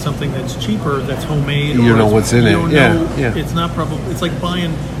you buy something that's cheaper, that's homemade. You or don't know it's- what's in you it. don't Yeah, know- yeah. It's not probably. It's like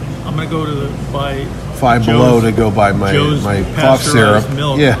buying. I'm going to go to buy Five Below to go buy my Joe's cough syrup. pasteurized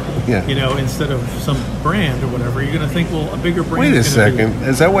milk. Yeah, yeah. Instead of some brand or whatever, you're going to think, well, a bigger brand. Wait a is gonna be- second.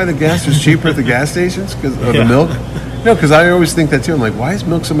 Is that why the gas is cheaper at the gas stations? Because of Yeah. the milk? No, because I always think that too. I'm like, why is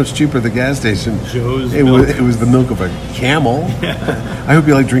milk so much cheaper at the gas station? Joe's it milk. Was, it was the milk of a camel. I hope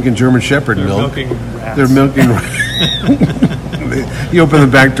you like drinking German Shepherd They're milk. milking rats. They're milking. You open the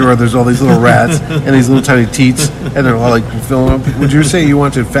back door. There's all these little rats and these little tiny teats, and they're all like filling up. Would you say you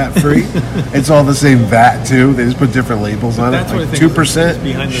wanted fat free? It's all the same vat too. They just put different labels on That's it. what I Like think is 2%.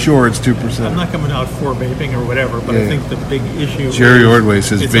 behind the- Sure, it's I'm 2%. not coming out for vaping or whatever, but Yeah. I think the big issue. Jerry is Ordway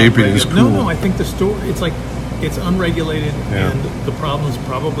says it's vaping is unregulated. cool. No, I think the store. It's like it's unregulated, Yeah. and the problems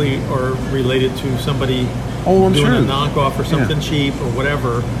probably are related to somebody Oh, I'm doing sure. a knockoff or something cheap or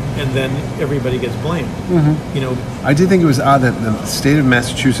whatever, and then everybody gets blamed. Mm-hmm. I did think it was odd that the state of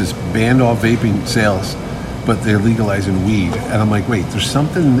Massachusetts banned all vaping sales, but they're legalizing weed. And I'm like, wait, there's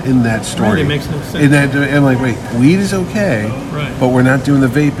something in that story. Right, it makes no sense. In that, I'm like, wait, weed is okay, Right. but we're not doing the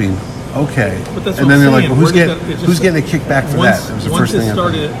vaping. Okay. But that's and what then I'm they're like, saying. well, who's Where did getting that- it just- who's getting a kickback for once, that? That was the once first thing. it I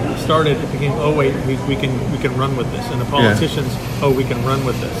thought. started, it became, oh wait, we can run with this, and the politicians, oh, we can run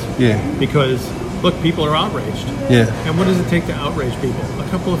with this. Yeah. Because look, people are outraged. Yeah. And what does it take to outrage people? A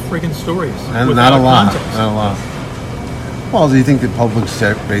couple of friggin' stories. And without not a lot. context. Not a lot. Well, do you think the public's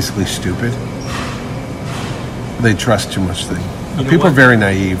basically stupid? They trust too much thing. You know People are what? very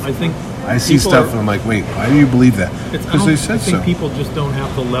naive. I think I see people stuff are- and I'm like, wait, why do you believe that? Because they I said think so. people just don't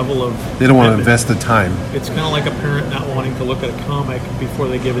have the level of. They don't want to commitment. invest the time. It's kind of like a parent not wanting to look at a comic before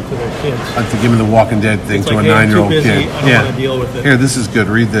they give it to their kids. To give them the Walking Dead thing It's to like, a hey, I'm too 9-year-old busy, kid. I don't wanna deal with it. Here, this is good.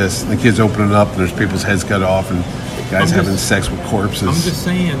 Read this. And the kids open it up, and there's people's heads cut off, and guys I'm having just- sex with corpses. I'm just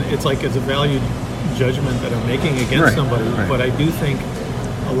saying, it's like it's a valued judgment that I'm making against Right, somebody, right. but I do think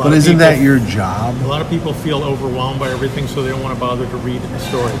a lot but of isn't people, that your job? a lot of people feel overwhelmed by everything, so they don't want to bother to read the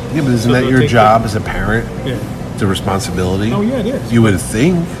story. Yeah, but isn't So that they'll your take job as a parent? Yeah. The responsibility? Oh yeah, it is. You would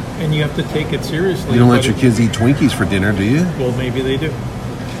think. And you have to take it seriously. You don't let but your it- kids eat Twinkies for dinner, do you? Well, maybe they do.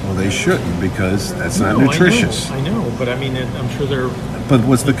 Well, they shouldn't because that's not No, nutritious. I know, but I mean, I'm sure they're. But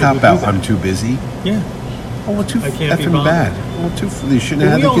what's the People cop would do out? that. I'm too busy. Yeah. Oh, well, too I can't be effing bothered. bad. Well, they shouldn't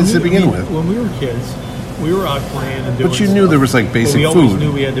have We had the all kids to knew- begin I mean, with. When we were kids, we were out playing and doing. But you knew stuff, there was like but basic we always food.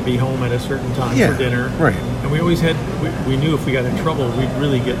 knew we had to be home at a certain time Yeah, for dinner. right. And we always had. We knew if we got in trouble, we'd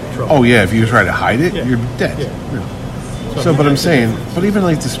really get in trouble. Oh yeah, if you try to hide it, Yeah. you're dead. Yeah. Yeah. So, I but mean, I'm that's the saying, difference. but even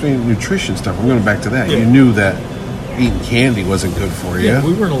like the strange nutrition stuff, I'm going back to that. Yeah. You knew that eating candy wasn't good for you. Yeah,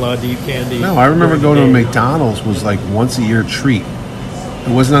 we weren't allowed to eat candy. No, I remember during going to the a day. McDonald's was like once a year treat. It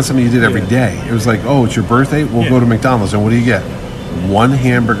was not something you did every Yeah. day. It was like, oh, it's your birthday, we'll Yeah. go to McDonald's, and what do you get? One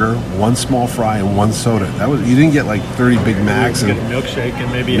hamburger, one small fry, and one soda. That was you didn't get like 30 Big Macs You and get a milkshake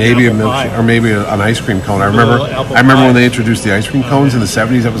and maybe maybe a an apple milkshake pie. or maybe an ice cream cone. I Little remember. apple I remember when pie. they introduced the ice cream cones in the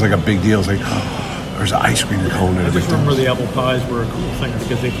 '70s. That was like a big deal. It was like, oh, there's an ice cream cone in I a just remember McDonald's. the apple pies were a cool thing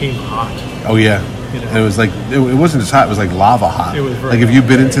because they came hot. Oh yeah, You know. and it was like it wasn't just hot; it was like lava hot. It was very like if you've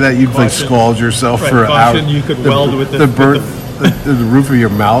been hot. into that, you'd like Caution. scald yourself Right, for caution, hours. you could weld with the- the with burnt the roof of your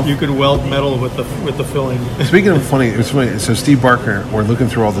mouth. You could weld metal with the filling. Speaking of funny, it's funny. So Steve Barker, we're looking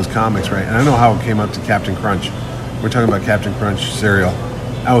through all those comics, right? And I know how it came up to Captain Crunch. We're talking about Captain Crunch cereal.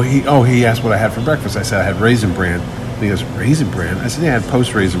 He asked what I had for breakfast. I said I had Raisin Bran. And he goes, Raisin Bran? I said, yeah, I had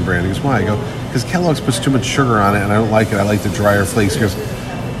Post Raisin Bran. He goes, why? I go, because Kellogg's puts too much sugar on it, and I don't like it. I like the drier flakes. He goes,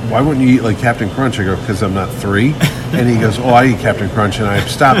 why wouldn't you eat like Captain Crunch? I go, because I'm not 3. And he goes, I eat Captain Crunch. And I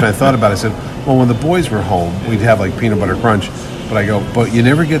stopped and I thought about it. I said, well, when the boys were home, we'd have like peanut butter crunch. But I go, but you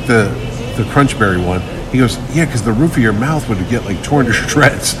never get the Crunch Berry one. He goes, yeah, because the roof of your mouth would get like torn to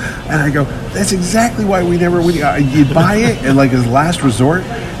shreds. And I go, that's exactly why we never would. You'd buy it and like as last resort,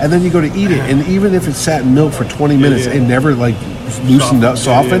 and then you go to eat it. And even if it sat in milk for 20 minutes, yeah. it never like loosened up,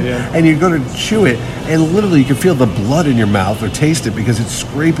 softened. Yeah. And you go to chew it, and literally you can feel the blood in your mouth or taste it because it's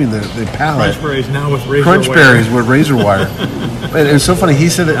scraping the palate. Crunch berries now with razor Crunch wire. berries with razor wire. And it's so funny. He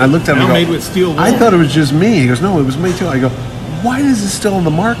said it. I looked at him Now and made go, with steel I wool. thought it was just me. He goes, no, it was me too. I go, why is it still on the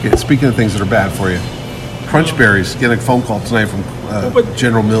market? Speaking of things that are bad for you. Crunch berries. Getting a phone call tonight from But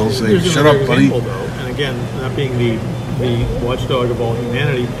General Mills saying, Here's shut another up, buddy. example, though, and again, not being the watchdog of all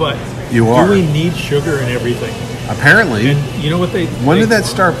humanity, but You are. do we need sugar in everything? Apparently, And you know what they? when did that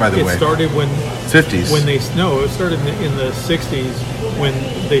start, by the It way? started when 50s. when they it started in the 60s when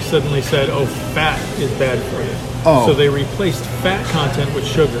they suddenly said, "Oh, fat is bad for you." Oh. So they replaced fat content with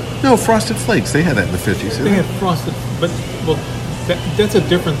sugar. No, Frosted Flakes. They had that in the 50s. They had frosted, but well, that's a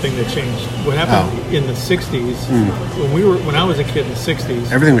different thing that changed. What happened Oh. in the '60s when I was a kid in the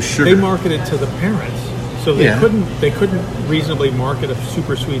 '60s? Everything was sugar. They marketed to the parents, so they Yeah. couldn't reasonably market a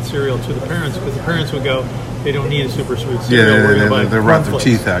super sweet cereal to the parents because the parents would go, "They don't need a super sweet cereal. We're gonna buy they rot their cornflakes."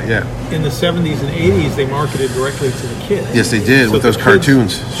 teeth out, yeah. In the '70s and '80s, they marketed directly to the kids. Yes, they did, with the those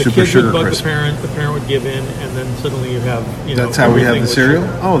cartoons, The Super kids Sugar would bug Crisp. the parent would give in, and then suddenly you have That's how we have everything the with cereal?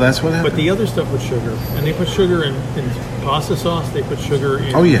 sugar. Oh, that's what happened? But the other stuff with sugar, and they put sugar in pasta sauce. They put sugar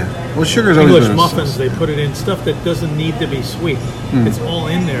in Oh, yeah. Well, sugar's always English been a- muffins. They put it in stuff that doesn't need to be sweet. Hmm. It's all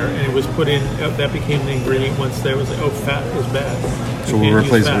in there, and it was put in. That became the ingredient once there was fat is bad. So You we'll can't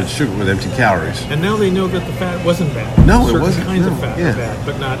replace use it fat. with sugar, with empty calories. And now they know that the fat wasn't bad. No, it Certain wasn't. kinds No, of fat yeah. are bad,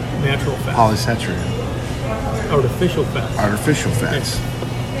 but not natural fat. Polysaturated. Artificial fats. Artificial fats.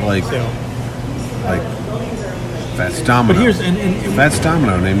 Like So, Fats Domino. but here's and Fats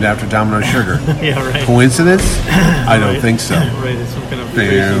Domino, named after Domino Sugar. yeah, right. Coincidence? I don't Right. think so. Right, it's some kind of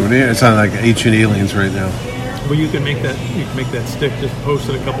crazy. It sounds like Ancient Aliens right now. Well, you can make that stick. Just post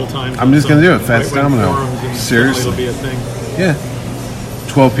it a couple times. I'm on just some gonna do it, Fats right-wing Domino. forums, and Seriously. it'll be a thing. Yeah.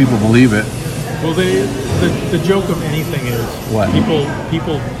 12 people believe it. Well, the joke of anything is What?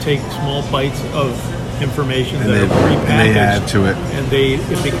 people take small bites of information And that they- are prepackaged and they add to it. and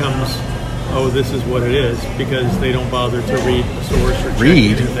it becomes, oh, this is what it is, because they don't bother to read the source or check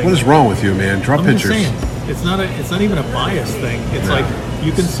Read? anything. What is wrong with you, man? Draw I'm pictures. just saying, it's not even a bias thing. It's like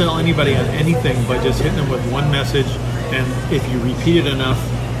you can sell anybody on anything by just hitting them with one message, and if you repeat it enough,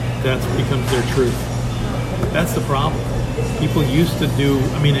 that becomes their truth. That's the problem. People used to do.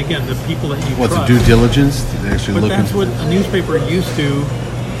 I mean, again, the people that you What, the trust. due diligence? They actually But look that's into what a newspaper used to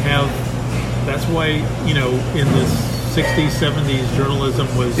have. That's why, in the 60s, 70s, journalism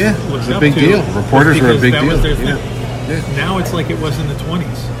was Yeah, it looked was a up big to, deal. was Reporters were a because big that deal. Was their Yeah. thing. Yeah. Now it's like it was in the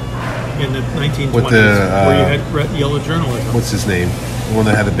 20s, in the 1920s, With the, where you had yellow journalism. What's his name? The one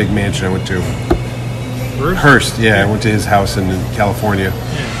that had the big mansion I went to. Hearst? Hearst, yeah. I went to his house in California.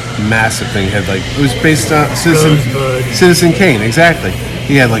 Massive thing. He had it was based on Rosebud. Citizen Kane, exactly.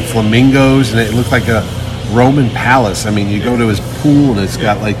 He had like flamingos and it looked like a Roman palace. I mean, you go to his pool and it's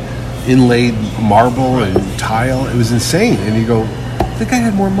got like inlaid marble and tile. It was insane. And you go, the guy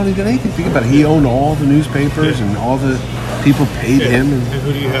had more money than anything. Think about it. He owned all the newspapers and all the. People paid him. And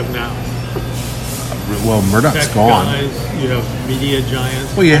who do you have now? Well, Murdoch's Tech gone. guys, you have media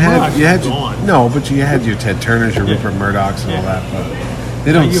giants. Well, you Murdoch's had gone. no, but you had your Ted Turners, your Yeah. Rupert Murdochs, and all Yeah. that. But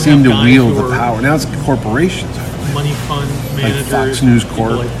they don't you seem have to guys wield who the are- power. Now it's corporations, Money fund managers, Fox News people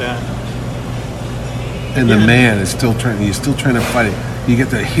Corp. like that. and the Yeah. man is still trying. He's still trying to fight it. You get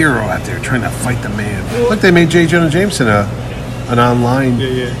the hero out there trying to fight the man. Look, they made J. Jonah Jameson an online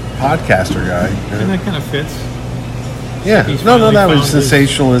Yeah. podcaster guy. And that kind of fits. Yeah, He's no, finally that was found his-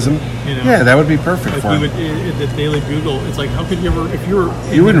 sensationalism. you know, Yeah, that would be perfect Like for he him. would, the Daily Bugle. It's like, how could you ever, if you were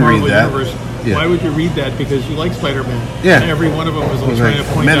in You wouldn't the Marvel read that. universe, Yeah. why would you read that? Because you like Spider-Man. Yeah. And every one of them was, It was trying like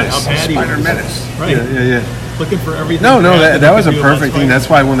to point Menace, out how bad he Spider was. Menace. Right. Yeah. Looking for everything. No, bad that he was could a do about perfect thing. Spider-Man. That's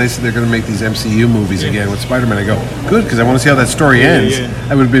why when they said they're going to make these MCU movies Yeah. again with Spider-Man, I go, good, because I want to see how that story Yeah, ends. yeah.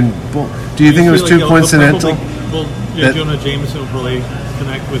 I would have been. Do you think it was feel too he'll coincidental? that- Jonah Jameson will probably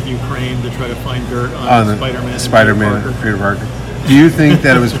connect with Ukraine to try to find dirt on On the Spider-Man. and Spider-Man, Peter Parker. Peter Parker. Do you think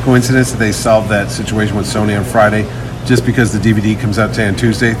that it was a coincidence that they solved that situation with Sony on Friday just because the DVD comes out today on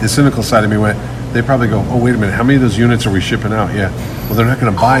Tuesday? The cynical side of me went, they probably go, oh, wait a minute, how many of those units are we shipping out? Yeah. Well, they're not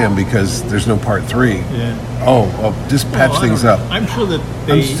going to buy them because there's no part 3. Yeah. Oh, well, just patch Well, I things don't up. know. I'm sure that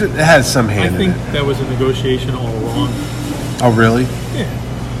they. It has some I hand in think it. that was a negotiation all along. Oh, really? Yeah.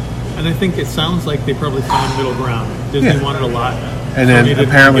 And I think it sounds like they probably found middle ground. Disney Yeah. wanted a lot. And Sony then didn't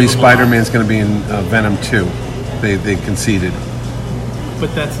apparently give them a lot. Spider-Man's going to be in Venom 2. They conceded.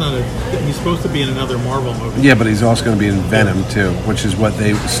 But that's not a. He's supposed to be in another Marvel movie. Yeah, but he's also going to be in Venom too, which is what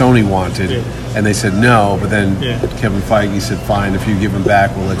Sony wanted, Yeah. and they said no. But then Yeah. Kevin Feige said, "Fine, if you give him back,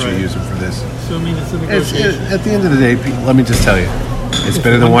 we'll let Right. you use him for this." So I mean, it's a It's, negotiation. at the end of the day, let me just tell you, it's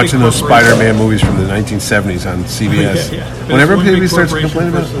better than one watching big those corporation. Spider-Man movies from the 1970s on CBS. Yeah, yeah. But Whenever it's one people big starts to corporation complain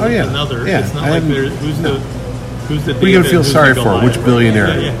about, versus oh yeah, another. yeah, It's not I like haven't- there's who's the Who you David, gonna feel who's sorry the for? Goliath, Which right?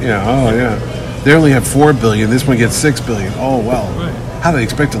 billionaire? Yeah. Oh yeah. They only have $4 billion. This one gets $6 billion. Oh well. Right. How do they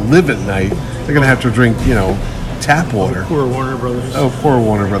expect to live at night? They're gonna have to drink, tap water. Poor Warner Brothers. Oh, poor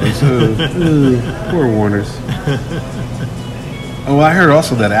Warner Brothers. Poor Warners. Oh, I heard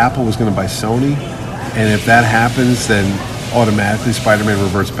also that Apple was going to buy Sony, and if that happens, then automatically Spider-Man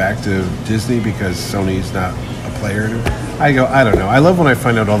reverts back to Disney because Sony's not a player. I go, I don't know. I love when I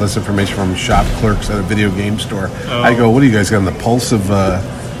find out all this information from shop clerks at a video game store. Oh. I go, what do you guys got on the pulse of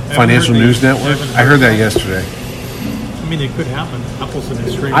Financial heard News the- Network? haven't I heard that heard yesterday. I mean, it could happen. Apple's an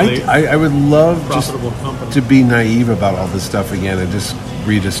extremely I would love just profitable company. to be naive about all this stuff again and just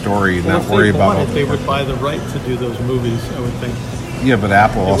read a story and Well, not if worry they about bought all it, they would buy the right to do those movies. I would think. Yeah, but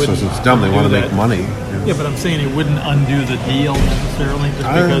Apple also wouldn't says it's dumb. They want to undo make that. money. Yeah, but I'm saying it wouldn't undo the deal necessarily, just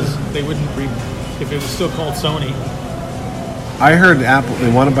because they wouldn't. If it was still called Sony, I heard Apple. They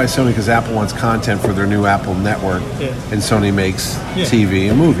want to buy Sony because Apple wants content for their new Apple network, Yeah. and Sony makes Yeah. TV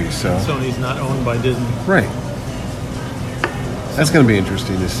and movies. So Sony's not owned by Disney. right, that's going to be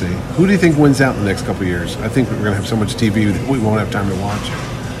interesting to see. Who do you think wins out in the next couple of years? I think we're going to have so much TV that we won't have time to watch.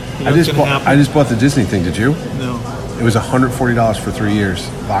 You know what's gonna happen? I just bought the Disney thing. Did you? No. It was $140 for 3 years,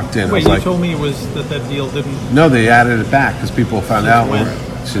 locked in. I Wait, was you like, told me it was that deal didn't. no, they added it back because people found Since out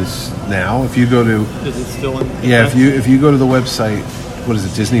when? since now. If you go to Is it still in? Yeah, if you go to the website, what is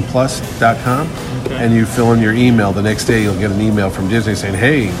it, DisneyPlus.com, Okay. and you fill in your email, the next day you'll get an email from Disney saying,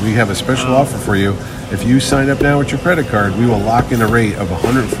 "Hey, we have a special offer for you. If you sign up now with your credit card, we will lock in a rate of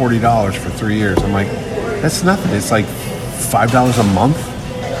 $140 for 3 years." I'm like, that's nothing. It's like $5 a month.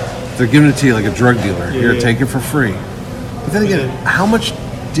 They're giving it to you like a drug dealer. Here, yeah. take it for free. But then again, how much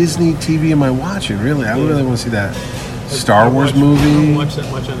Disney TV am I watching? Really, I really want to see that Star Wars I don't movie. watch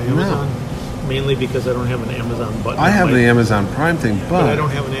that much on Amazon, mainly because I don't have an Amazon button. I on have my- the Amazon Prime thing, But I don't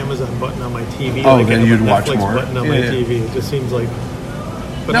have an Amazon button on my TV. Oh, like I then have you'd a watch Netflix more. button on Yeah, my yeah. TV. It just seems like.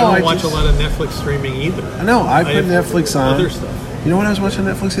 But No, I I don't watch just- a lot of Netflix streaming either. No, I put have Netflix on. Other stuff. You know what I was watching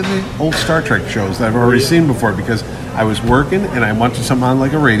Netflix the other day? Old Star Trek shows that I've already yeah. seen before because I was working and I wanted something on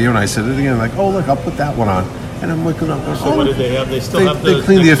like a radio and I said it again like, oh look, I'll put that one on, and I'm looking up. So what did they have? They still have They the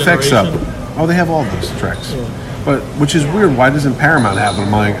clean the Next effects Generation? up. Oh, they have all those tracks. Yeah. But which is weird. Why doesn't Paramount have them?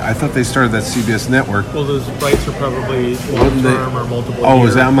 I'm like, I thought they started that CBS network. Well, those rights are probably Wouldn't they- long-term or multiple Oh, year.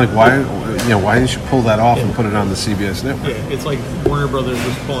 is that? I'm like, why? Why didn't you pull that off and put it on the CBS network? Yeah, it's like Warner Brothers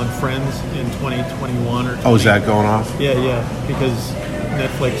was pulling Friends in 2021 or. Oh, is 20 that going off? Yeah, because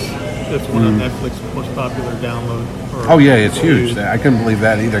Netflix. It's one of Netflix's most popular download. Or Oh yeah, it's huge. used. I couldn't believe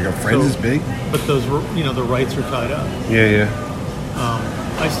that either. Go, Friends So- is big. But those, the rights are tied up. Yeah.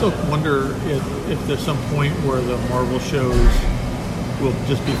 I still wonder if there's some point where the Marvel shows will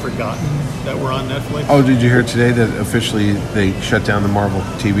just be forgotten that were on Netflix. Oh, did you hear today that officially they shut down the Marvel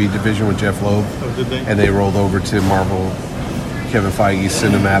TV division with Jeff Loeb? Oh, did they? And they rolled over to Marvel Kevin Feige's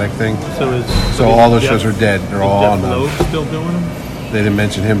cinematic thing. So all those shows are dead. They're all on. Loeb still doing them? They didn't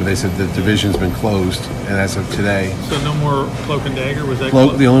mention him, but they said the division's been closed, and as of today, So no more Cloak and Dagger? Was that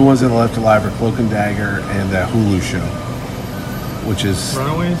the only ones that are left alive are Cloak and Dagger and that Hulu show, which is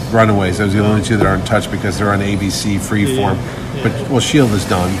Runaways? Runaways. Those are the only two that are in touch because they're on ABC Freeform. Yeah. But Shield is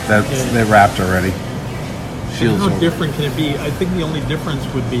done. They wrapped already. And how different can it be? I think the only difference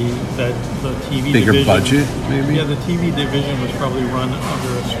would be that the TV bigger division, budget, maybe. Yeah, the TV division was probably run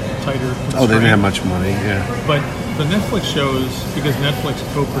under a tighter constraint. Oh, they didn't have much money. Yeah. But the Netflix shows, because Netflix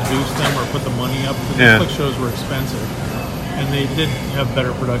co-produced them or put the money up, the Yeah. Netflix shows were expensive, and they did have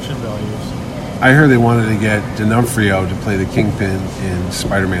better production values. I heard they wanted to get D'Onofrio to play the Kingpin in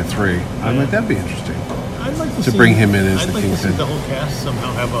Spider-Man 3. I'm like, that'd be interesting. I'd like To bring him in as I'd the like to see Kingpin. the whole cast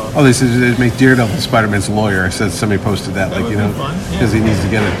somehow have a. Oh, they said they'd make Daredevil Spider-Man's lawyer. I said somebody posted that, That like, would be fun, yeah. because he needs to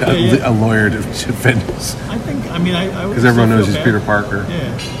get Yeah. a lawyer to defend us. I think. I mean, I would. Because everyone still knows feel he's bad. Peter Parker.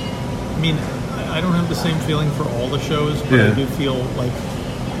 Yeah. I mean, I don't have the same feeling for all the shows, but I Yeah. do feel like,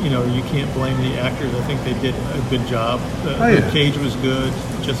 you can't blame the actors. I think they did a good job. Oh, yeah. Luke Cage was good.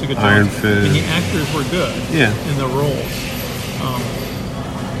 Jessica Jones. Iron Fist. And the actors were good. Yeah. In the roles.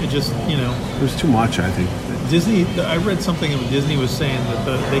 It just, It was too much, I think. Disney. I read something of Disney was saying that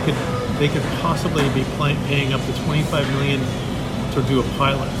they could possibly be paying up to $25 million to do a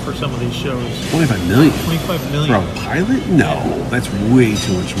pilot for some of these shows. 25 million. 25 million. For a pilot? No, that's way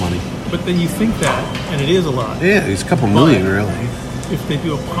too much money. But then you think that, and it is a lot. Yeah, it's a couple million, really. If they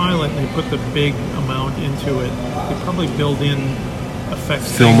do a pilot and they put the big amount into it, they probably build in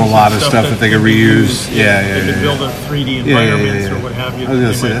effects. Film things a lot and of stuff that they could be reuse. used. Yeah, They could yeah. build a 3D Yeah, environments yeah. or what have you. I was going to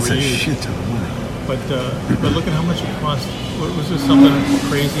that say, they that's might a reuse. shit ton of money. But look at how much it cost. Was there something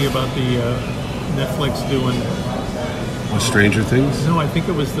crazy about the Netflix doing? What, Stranger Things? No, I think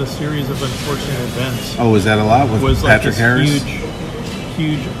it was the series of unfortunate events. Oh, was that a lot with Was like Patrick this Harris?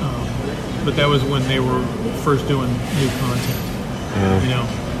 huge. But that was when they were first doing new content.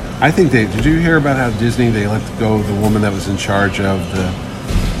 I think did you hear about how Disney, they let go the woman that was in charge of the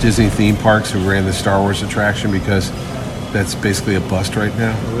Disney theme parks who ran the Star Wars attraction because that's basically a bust right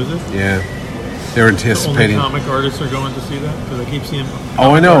now? Or is it? Yeah. They're Only anticipating. comic artists are going to see that? Because I keep seeing.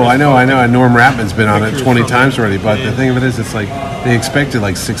 Oh, I know. comic artists And Norm Rappman's been on it Pictures 20 from times it. already. But Yeah. the thing of it is, it's like they expected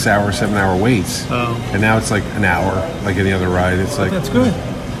like 6 hour, 7 hour waits. Oh. And now it's like an hour, like any other ride. It's like, That's good.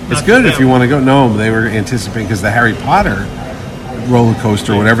 it's Not good for if you them. want to go. No, they were anticipating because the Harry Potter roller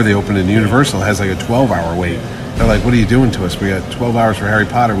coaster, whatever they opened in Universal, has like a 12-hour wait. They're like, what are you doing to us? We got 12 hours for Harry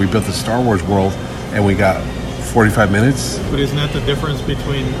Potter. We built the Star Wars world, and we got 45 minutes. But isn't that the difference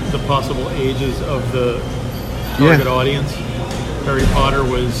between the possible ages of the target audience? Harry Potter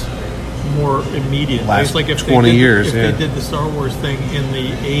was more immediate. Last It's like if 20 they did, years, If yeah. they did the Star Wars thing in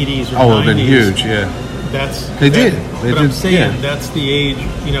the 80s or 90s. Oh, it would have been huge, yeah. That's They did. They but I'm did, saying yeah. that's the age,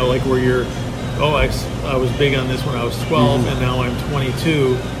 like where you're. Oh, I was big on this when I was 12, and now I'm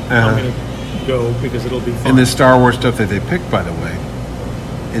 22. I'm going to go because it'll be fun. And the Star Wars stuff that they picked, by the way,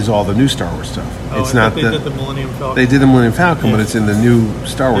 is all the new Star Wars stuff. Oh, It's I not thought they did the Millennium Falcon. They did the Millennium Falcon, Yeah. but it's in the new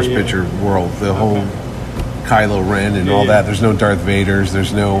Star Wars Yeah, yeah. picture world. The whole Kylo Ren and Yeah, all yeah. that. There's no Darth Vaders.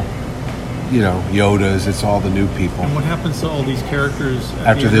 There's no, Yodas. It's all the new people. And what happens to all these characters at the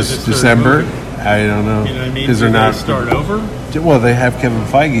After end of this the third December, movie? I don't know. You know what I mean? Because Do they're they not start over? Well, they have Kevin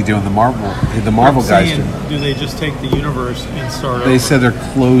Feige doing the Marvel I'm guys. saying, do they just take the universe and start They over? said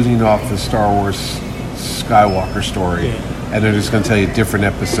they're closing off the Star Wars Skywalker story, Yeah. and they're just going to tell you different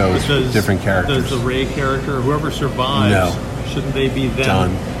episodes, But with different characters. Does the Rey character, whoever survives, No. shouldn't they be then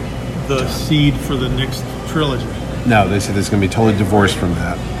Done. the seed for the next trilogy? No, they said it's going to be totally divorced from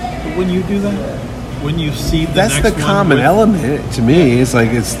that. But when you do that, when you see the That's next the one common with- element to me. It's like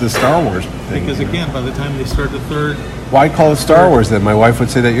it's the Star Wars thing. Because again, by the time they start the third, Why call it Star Wars then? My wife would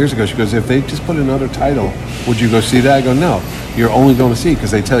say that years ago. She goes, if they just put another title, would you go see that? I go, no. You're only going to see it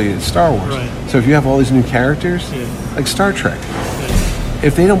because they tell you it's Star Wars. Right. So if you have all these new characters, Yeah. like Star Trek,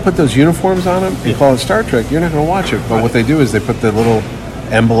 if they don't put those uniforms on them and call it Star Trek, you're not going to watch it. But what they do is they put the little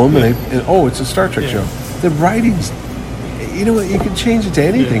emblem and oh, it's a Star Trek Yeah. show. The writings, you know what? You can change it to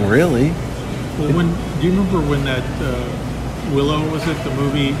anything, Yeah. really. when do you remember when that Willow, was it the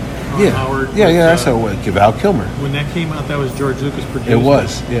movie? Howard. Yeah, with, I saw what Val Kilmer. When that came out, that was George Lucas produced. It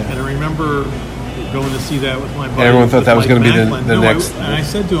was, yeah. And I remember going to see that with my buddy. Everyone thought that was Mike gonna be the Macklin. next- And I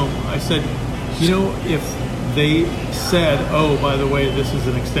said to him, if they said, oh, by the way, this is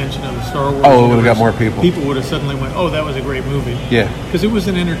an extension of the Star Wars. Oh, it would've universe," got more people. People would have suddenly went, oh, that was a great movie. Yeah. Because it was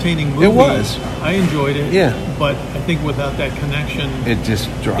an entertaining movie. It was. I enjoyed it. Yeah. But I think without that connection, It just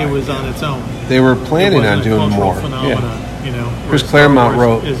dropped. it was on its own. They were It planning wasn't on a doing cultural more. phenomenon, Yeah. whereas Chris Star Claremont Wars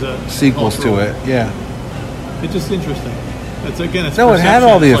wrote is a sequels to cultural- it. Yeah. It's just interesting. It's again, it's No, it had perception.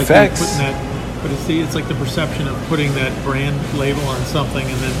 all the It's like effects. putting that, but it's like the perception of putting that brand label on something,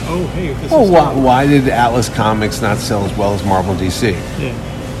 and then hey, this Well, is why did Atlas Comics not sell as well as Marvel and DC? Yeah.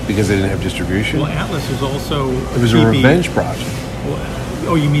 Because they didn't have distribution. Well, Atlas was also It was a PB revenge project. Well,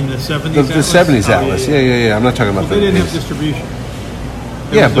 oh, you mean the 70s? The 70s Atlas. Yeah. I'm not talking about Well, they didn't have the. distribution.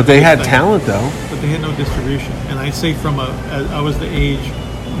 There Yeah, was a but they big had thing. talent though. But they had no distribution. And I say I was the age,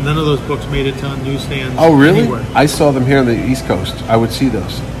 none of those books made it to newsstands. Oh, really? Anywhere. I saw them here on the East Coast. I would see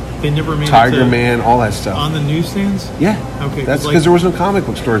those. They never made Tiger it to, Man, all that stuff. on the newsstands. Yeah. Okay, That's 'cause, because there was no comic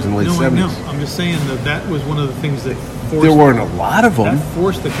book stores in the late No, I 70s. know. I'm just saying that was one of the things that forced. There weren't a lot of That them.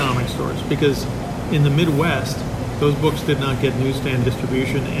 forced the comic stores because in the Midwest, those books did not get newsstand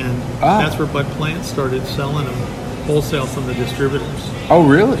distribution, and that's where Bud Plant started selling them wholesale from the distributors. Oh,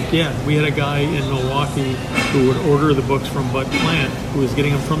 really? Yeah, we had a guy in Milwaukee who would order the books from Bud Plant, who was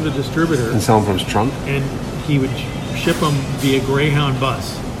getting them from the distributor, And sell them from his trunk? and he would ship them via Greyhound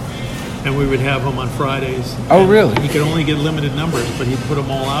bus, and we would have them on Fridays. Oh, And really? He could only get limited numbers, but he'd put them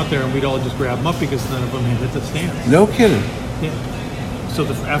all out there, and we'd all just grab them up because none of them had hit the stand. No kidding. Yeah. So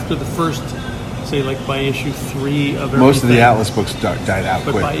after the first, say, like by issue 3 of everything, Most of the Atlas books died out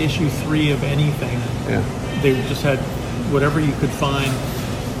but quick. by issue 3 of anything, Yeah. they just had whatever you could find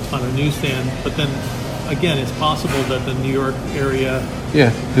on a newsstand. But then, again, it's possible that the New York area, Yeah,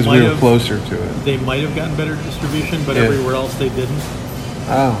 because we might were have- closer to it. they might have gotten better distribution, but Yeah. everywhere else they didn't.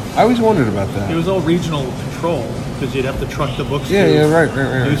 Oh, I always wondered about that. It was all regional control because you'd have to truck the books Yeah, to yeah, right.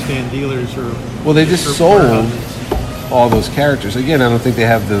 newsstand dealers or Well, they just or sold warehouses. all those characters. Again, I don't think they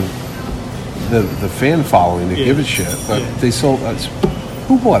have the fan following to Yeah. give a shit, but Yeah. they sold.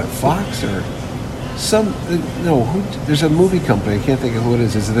 Who bought it? Fox or some? No, there's a movie company. I can't think of who it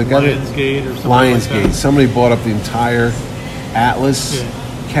is. Is it the guy Lionsgate or something Lionsgate? like that. Somebody bought up the entire Atlas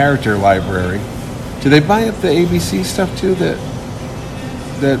Yeah. character library. Do they buy up the ABC stuff too?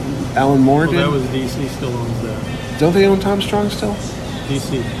 That Alan Moore Well, did. that was DC still owns that. Don't they own Tom Strong still?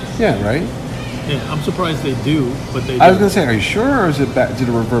 DC. Yeah, right. Yeah, I'm surprised they do, but they do. I was gonna say, are you sure, or is it back? Did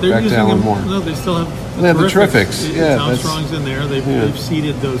it revert They're back to using Alan them- Moore? No, they still have They have the Terrifics. Yeah, Tom that's- Strong's in there. They've, Yeah. they've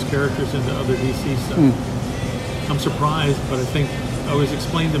seeded those characters into other DC stuff. I'm surprised, but I think it was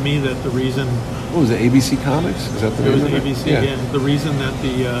explained to me that the reason What was it? ABC Comics? Is that the it name was of ABC Yeah. again, the reason that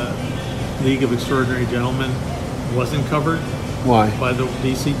the League of Extraordinary Gentlemen wasn't covered Why? by the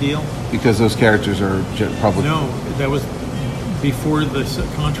DC deal. Because those characters are public. No, that was before the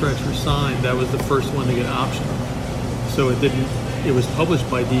contracts were signed. That was the first one to get optioned. So it didn't. It was published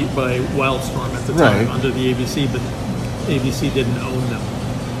by Wildstorm at the time Right. under the ABC, but ABC didn't own them.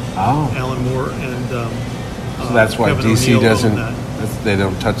 Oh, Alan Moore and so that's why Kevin DC O'Neill doesn't. own that. They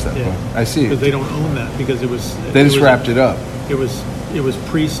don't touch that Yeah. book. I see. Because they don't own that because it was. They just wrapped it up. It was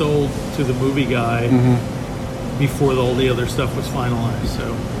pre-sold to the movie guy Mm-hmm. before all the other stuff was finalized. So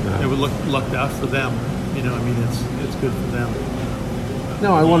it would lucked out for them. You know, I mean, it's good for them.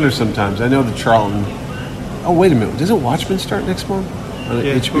 No, I wonder sometimes. I know the Charlton. Oh, wait a minute. Doesn't Watchmen start next month on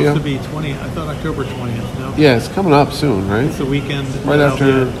Yeah, it's HBO? supposed to be 20. I thought October 20th. No, Yeah, it's coming up soon, right? it's the weekend. Right I'll after.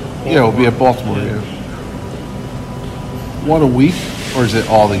 be at Yeah, it'll be at Baltimore. Yeah. One a week, or is it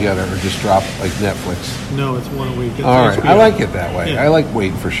all together, or just drop like Netflix? No, it's one a week. It's All right, HBO. I like it that way. Yeah. I like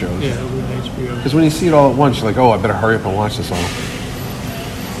waiting for shows. Yeah, it'll be on HBO. Because when you see it all at once, you're like, oh, I better hurry up and watch this all.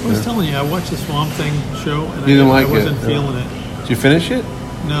 I was telling you, I watched the Swamp Thing show, and You didn't like I wasn't it? feeling it. Did you finish it?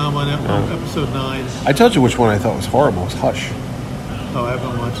 No, I'm on episode 9. I told you which one I thought was horrible. It was Hush. Oh, I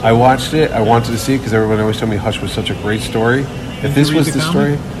haven't watched it. I watched it. I wanted to see it because everyone always told me Hush was such a great story. If Did this you read was the the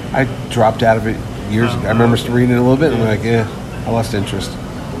story, I dropped out of it years Oh, ago. I remember okay. reading it a little bit, and Yeah. I'm like, yeah, I lost interest.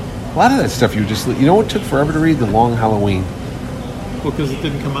 A lot of that stuff you just, you know what took forever to read? The Long Halloween. Well, because it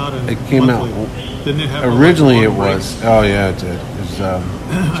didn't come out in It came out- monthly. Didn't it have Originally a it long break? was, oh yeah, it did. It was, I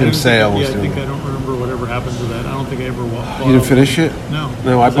Tim didn't Sale think, was yeah, I doing think I it. don't remember whatever happened to that. I don't think I ever bought You didn't finish it? No.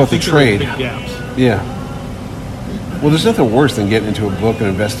 No, I Because bought the think there were trade. Big gaps. Yeah. Well, there's nothing worse than getting into a book and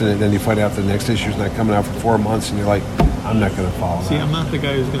investing in it, and then you find out the next issue's not coming out for 4 months, and you're like, I'm not going to follow See, that. I'm not the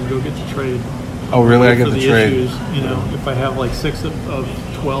guy who's going to go get the trade. Oh, really? I Wait get for the trade. Issues, you know, if I have like 6 of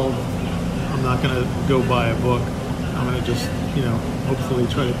 12, I'm not going to go buy a book. I'm going to just, you know, hopefully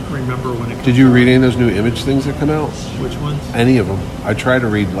try to remember when it comes Did you out. read any of those new Image things that come out? Which ones? Any of them? I try to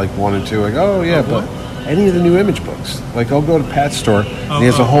read like 1 and 2. Like, oh yeah, Of but what? any of the new Image books. Like, I'll go to Pat's store, and he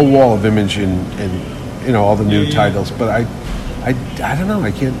has a oh. whole wall of Image and you know all the new Yeah, yeah. titles. But I don't know.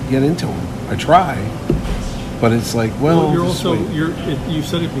 I can't get into them. I try, but it's like, well, You're just also wait. you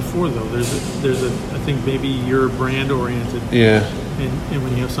said it before though. There's a I think maybe you're brand oriented, Yeah. and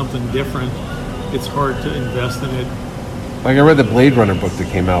when you have something different, it's hard to invest in it. Like I read the Blade Runner book that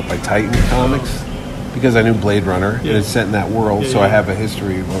came out by Titan Comics. because I knew Blade Runner and Yeah. it's set in that world, Yeah, so I yeah. have a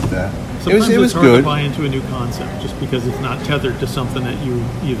history of that. Sometimes it was it's hard good. to buy into a new concept just because it's not tethered to something that you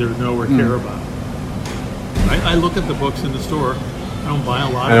either know or care about. I look at the books in the store. I don't buy a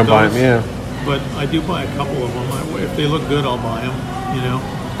lot I don't of buy those. them. But I do buy a couple of them. If they look good, I'll buy them. You know.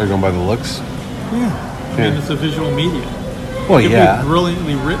 Are you going by the looks? Yeah. I mean, it's a visual medium. Well, It could yeah. be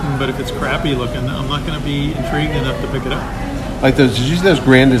brilliantly written, but if it's crappy looking, I'm not going to be intrigued enough to pick it up. Like those, did you see those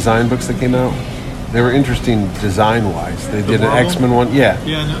Grand Design books that came out? They were interesting design-wise. They did an Marvel? X-Men one. Yeah.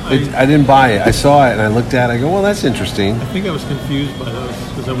 Yeah, no, I didn't buy it. I saw it and I looked at it. I go, well, that's interesting. I think I was confused by those.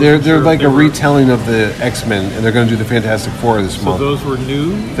 'Cause I wasn't They're sure if like they a were- retelling of the X-Men, and they're going to do the Fantastic Four this So month. those were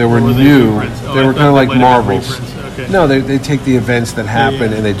new? They were Or new. reprints? Oh, They I were thought kind of like might have been Marvels. reprints. Okay. No, they take the events that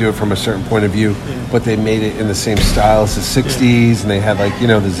happen yeah. and they do it from a certain point of view, Yeah. but they made it in the same style as the '60s, and they had like the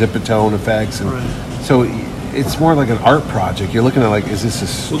Zipatone effects, and Right. so it's more like an art project. You're looking at like, is this a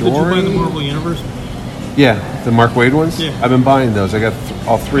story? Well, did you buy the Marvel Universe? Yeah, the Mark Waid ones. Yeah. I've been buying those. I got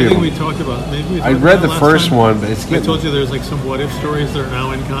all three I of think them. we talked about. Maybe we I talked read about the it last first time. one, but it's I getting. told you there's like some what if stories that are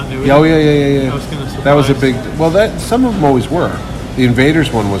now in continuity. Oh yeah. I was kinda That was a big. surprised. Well, that some of them always were. The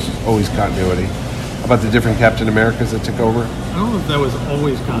Invaders one was always continuity. About the different Captain Americas that took over. I don't know if that was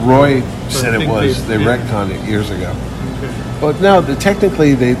always continuity. Roy but said I it think was. They yeah. retconned it years ago. Okay. But no,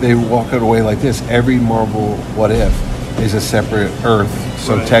 technically they walk it away like this. Every Marvel What If is a separate Earth,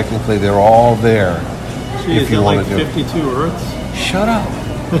 so Right. technically they're all there. Gee, if is you it want like to do it. 52 Earths? Shut up.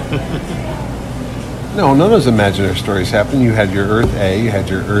 No, none of those imaginary stories happen. You had your Earth A, you had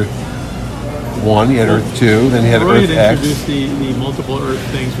your Earth 1, you had Earth 2, then you had Roy Earth had X. introduced the multiple Earth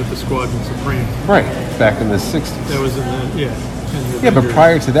things with the Squadron Supreme. Right, back in the 60s. That was in the in the Yeah, but Avengers.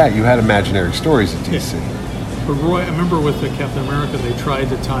 prior to that, you had imaginary stories at DC. But Roy, I remember with the Captain America, they tried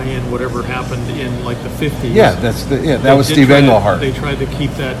to tie in whatever happened in like the 50s. Yeah, that They was did Steve try to- Englehart. They tried to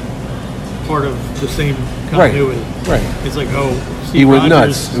keep that part of the same continuity. Right. It's like, oh, Steve He went Rogers,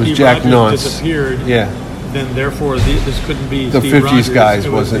 nuts. It was Steve Jack Rogers Nunz. disappeared. Yeah. Then therefore, this couldn't be The Steve 50s Rogers, guys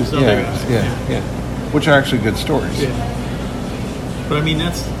it was wasn't. these other Yeah, guys. yeah. Which are actually good stories. Yeah. But I mean,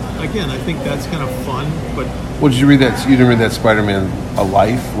 that's again, I think that's kind of fun. But Well, did you read that? You didn't read that Spider-Man: A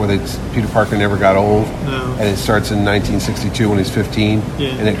Life, where Peter Parker never got old, No. and it starts in 1962 when he's 15, Yeah.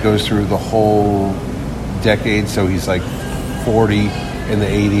 and it goes through the whole decade. So he's like 40 in the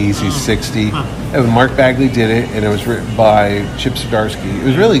 80s, he's 60. And Mark Bagley did it, and it was written by Chip Zdarsky. It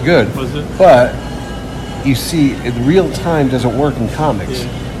was really good. Was it? But you see, in real time doesn't work in comics Yeah.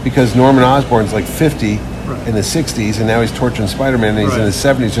 because Norman Osborn's like 50. Right. In the 60s, and now he's torturing Spider-Man, and he's in Right. his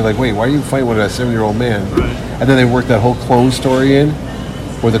 70s. You're like, wait, why are you fighting with a 7-year-old man? Right. And then they worked that whole clone story in,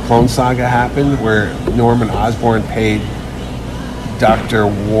 where the clone saga happened, where Norman Osborn paid Dr.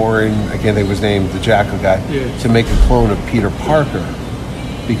 Warren, I can't think of his name, the Jackal guy, Yeah. to make a clone of Peter Parker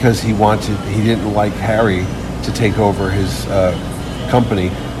because he didn't like Harry to take over his company.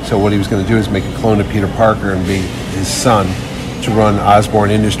 So what he was going to do is make a clone of Peter Parker and be his son to run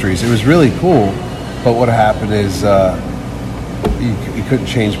Osborn Industries. It was really cool, but what happened is you couldn't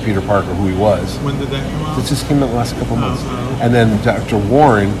change Peter Parker who he was. when did that come out? It just came out the last couple months. oh. And then Dr.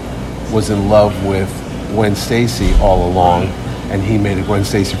 Warren was in love with Gwen Stacy all along, and he made a Gwen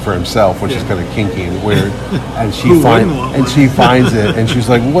Stacy for himself, which is Yeah. kind of kinky and weird. And she Who wouldn't want one? finds it, and she's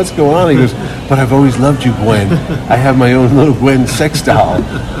like, "What's going on?" He goes, "But I've always loved you, Gwen. I have my own little Gwen sex doll,"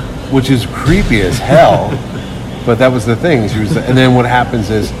 which is creepy as hell. But that was the thing. And then what happens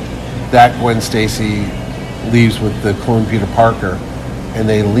is that Gwen Stacy leaves with the clone Peter Parker, and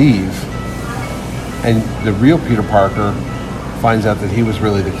they leave. And the real Peter Parker finds out that he was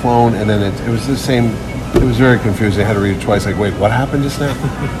really the clone, and then it was the same. It was very confusing. I had to read it twice. Like, wait, what happened just now?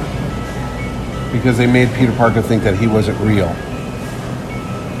 Because they made Peter Parker think that he wasn't real.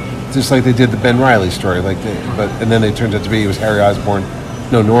 Just like they did the Ben Reilly story. And then it turned out to be it was Harry Osborn.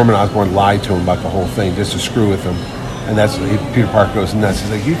 No, Norman Osborn lied to him about the whole thing just to screw with him. And Peter Parker goes nuts.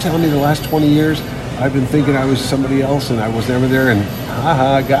 He's like, "You telling me the last 20 years I've been thinking I was somebody else and I was never there, and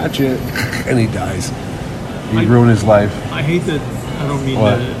haha, gotcha." And he dies. He ruined his life. I hate that. I don't mean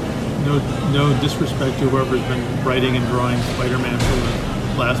What? no disrespect to whoever's been writing and drawing Spider-Man for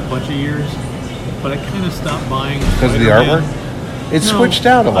the last bunch of years, but I kind of stopped buying Because of the Spider-Man. artwork? It No, switched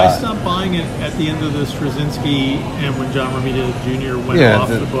out a I lot. stopped buying it at the end of the Straczynski and when John Romita Jr. went Yeah, off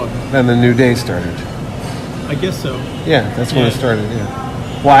the book. then the New Day started. I guess so. Yeah, that's when it Yeah. started. Yeah.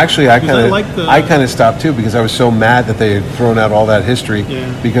 Well, actually, I Because I like the- stopped too because I was so mad that they had thrown out all that history. Yeah.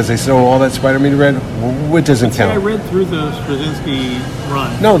 Because they said, "Oh, all that Spider-Man you read, it doesn't See, I count." read through the Straczynski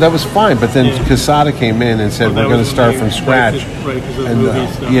run. No, that was fine. But then Yeah. Quesada came in and said, Well, that "We're going was to start when from they scratch." wiped it, right, 'cause of the and movie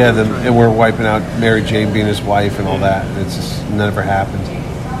stuff. yeah, That's right. and we're wiping out Mary Jane being his wife and all Yeah. that. And it's just never happened.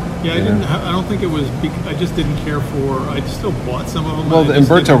 Yeah, I don't think it was. I just didn't care for. I still bought some of them. Well,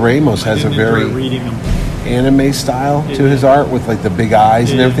 Humberto Ramos has a very reading them. anime style to his art with like the big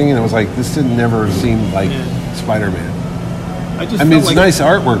eyes and everything, and it was like this didn't never seem like Spider-Man. I mean, it's nice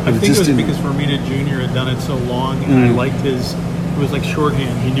artwork, but I it think just it was didn't. because Romita Jr. had done it so long, and I liked his. It was like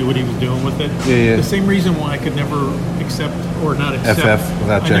shorthand. He knew what he was doing with it. Yeah. The same reason why I could never accept or not accept FF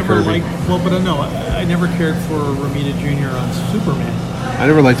without Jack Kirby. I never cared for Romita Jr. on Superman. I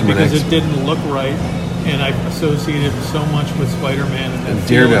never liked him because in it didn't look right, and I associated so much with Spider-Man and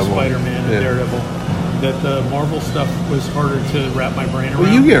Daredevil. Spider-Man and Daredevil that the Marvel stuff was harder to wrap my brain around.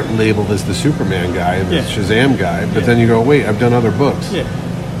 Well, you get labeled as the Superman guy and the Shazam guy, but then you go, wait, I've done other books. Yeah.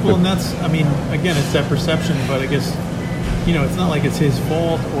 Well, and that's, I mean, again, it's that perception, but I guess, you know, it's not like it's his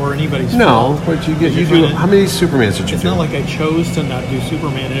fault or anybody's fault. No, but you do. How many Supermans did you do? It's not like I chose to not do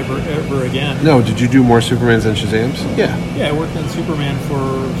Superman ever again. No, did you do more Supermans than Shazams? Yeah. Yeah, I worked on Superman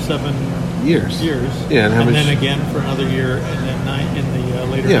for 7 years. Yeah, and then again for another year, and then 9 in the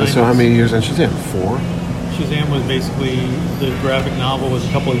later. Yeah, 90s. so how many years on Shazam? 4. Shazam was basically the graphic novel was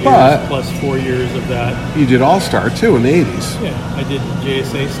a couple of years plus 4 years of that. You did All Star too in the 80s. Yeah, I did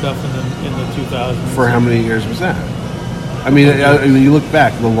JSA stuff in the 2000s. For how many years was that? I mean, you look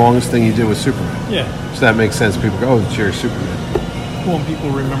back, the longest thing you did was Superman. Yeah. So that makes sense. People go, oh, it's your Superman. Well, and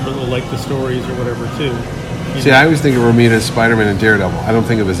people remember the stories or whatever too. See, I always think of Romita as Spider-Man and Daredevil. I don't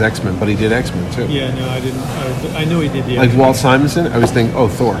think of his X-Men, but he did X-Men too. Yeah, no, I didn't. I know he did the Like X-Men. Walt Simonson, I was thinking, oh,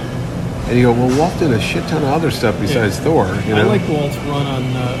 Thor. And you go, well, Walt did a shit ton of other stuff besides Thor. You know? I like Walt's run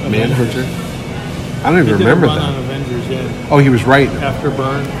on Manhunter. Avengers. I don't even remember He did a run that. on Avengers, yeah. Oh, he was writing. After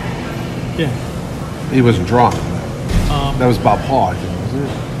Byrne. Yeah. He wasn't drawing. That was Bob Hall, I think, wasn't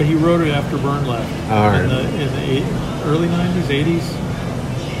it? But he wrote it after Byrne left. All right. In the early 90s, 80s.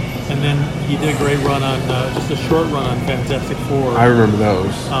 And then he did a great run on, just a short run on Fantastic Four. I remember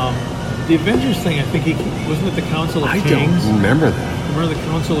those. The Avengers thing, I think wasn't it the Council of Kings? I don't remember that. Remember the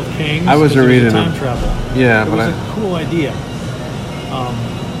Council of Kings? I wasn't reading time them. travel. Yeah, it but was a cool idea.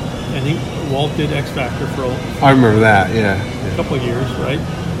 And Walt did X Factor for I remember that. Yeah. a couple of years, right?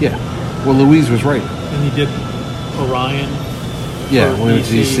 Yeah. Well, Louise was right. And he did Orion. Yeah, for when it was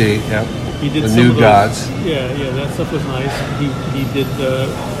DC. Yep. He did the some New of those, Gods. Yeah, that stuff was nice.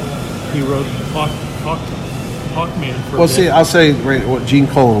 He wrote Hawkman for. Well, see, I'll say, Gene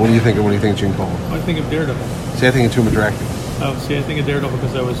Colan. What do you think of when you think of Gene Colan? I think of Daredevil. See, I think of Tomb of Dracula. Oh, see, I think of Daredevil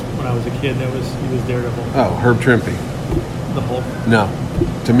because when I was a kid, he was Daredevil. Oh, Herb Trimpe. The Hulk. No,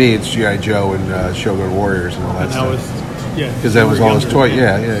 to me it's G.I. Joe and Shogun Warriors and all that And stuff. was, yeah. Because that was all his younger, toy.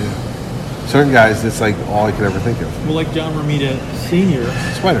 Yeah. Certain guys, it's like all I could ever think of. Well, like John Romita Sr.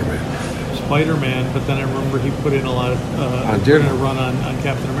 Spider-Man, but then I remember he put in a lot of On put in a Daredevil. run on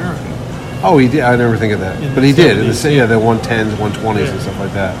Captain America. Oh, he did. I never think of that, In but the he did. In the 70s, the 110s, 120s, and stuff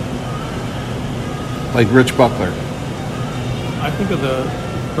like that. Like Rich Buckler. I think of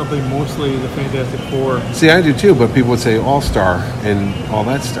probably mostly the Fantastic Four. See, I do too, but people would say All Star and all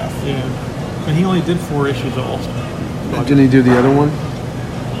that stuff. Yeah, and he only did 4 issues of All-Star. Didn't he do the other one?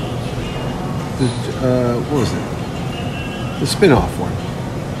 What was it? The spin-off one.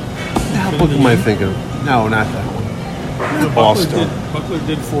 What book am I thinking of? No, not that one. No, All-Star. Buckler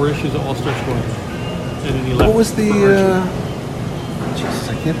did 4 issues of All-Star Squadron, and then he left. What was the... for Archie. Jesus,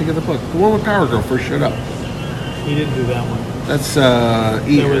 I can't think of the book. The one with Power Girl first showed up. He didn't do that one. That's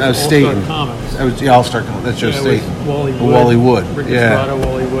There was All-Star Staten. Comics. That was All-Star Comics. That's Joe Yeah, it was Staten. Wally Wood. Wally Wood. Rick Yeah. Estrada,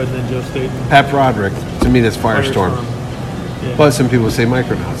 Wally Wood, and then Joe Staten. Pat Broderick. To me, that's Firestorm. Yeah. But some people say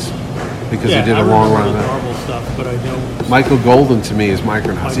Micronauts because Yeah, he did I a long remember run on the that. Marvel stuff, but I know Michael Golden to me is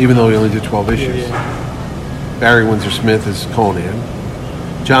Micronauts, even though he only did 12 issues. Yeah. Barry Windsor Smith is Conan.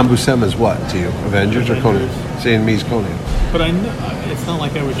 John Buscema is what to you? Avengers or Conan? Avengers. Saying me is Conan. But I know, it's not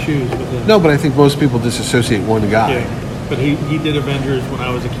like I would choose. But No, but I think most people disassociate one guy. Yeah. But he did Avengers when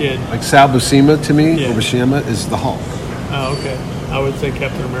I was a kid. Like Sal Buscema to me, Yeah. or Buscema, is the Hulk. Oh, okay. I would say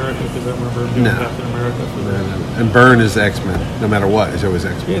Captain America because I remember him doing No. Captain America. And Byrne is X-Men. No matter what, is always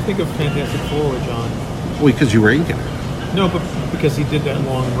X-Men. Yeah, I think of Fantastic Four with John. Well, because you were inking it. No, but because he did that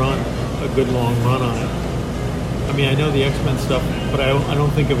long run, a good long run on it. I mean, I know the X-Men stuff, but I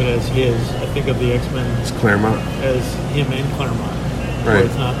don't think of it as his. I think of the X-Men It's Claremont. as him and Claremont. Where Right.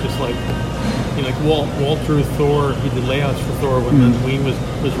 it's not just like, you know, like Walt drew Thor. He did layouts for Thor when Len Wein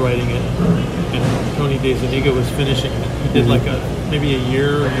was writing it, and Tony DeZuniga was finishing it. He did like maybe a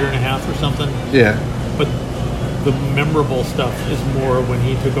year and a half or something. Yeah. But the memorable stuff is more when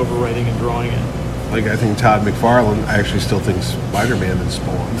he took over writing and drawing it. Like, I think Todd McFarlane, I actually still think Spider-Man and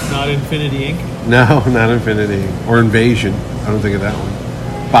Spawn. Not Infinity Inc. No, not Infinity. Or Invasion. I don't think of that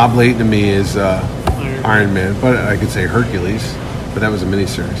one. Bob Layton to me is Iron Man. But I could say Hercules. but that was a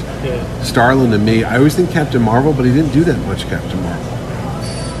miniseries. Yeah. Starlin and Me. I always think Captain Marvel, but he didn't do that much Captain Marvel.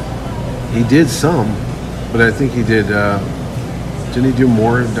 He did some, but I think he did. Didn't he do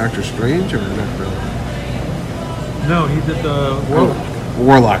more in Doctor Strange or not really? No, he did the Warlock.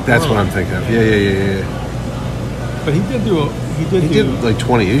 Warlock. That's what Warlock. I'm thinking of. Yeah. But he did do. He He did like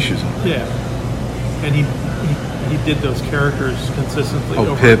 20 issues on it. Yeah, and he did those characters consistently. Oh,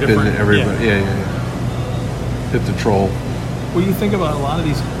 over Pip different, and everybody. Yeah. Pip the Troll. Well, you think about a lot of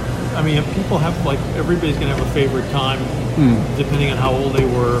these. I mean, people have like everybody's gonna have a favorite time, depending on how old they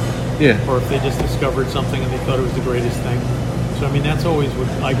were, Yeah. or if they just discovered something and they thought it was the greatest thing. So I mean, that's always what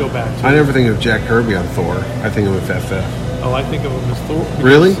I go back to. I never think of Jack Kirby on Thor. I think of FF. Oh, I think of him as Thor. because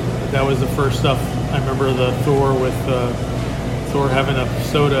Really? That was the first stuff. I remember the Thor with Thor having a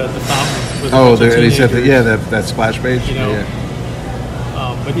soda at the fountain. With a Oh, bunch of there, and he said that. teenagers. Yeah, that splash page. You know, Yeah.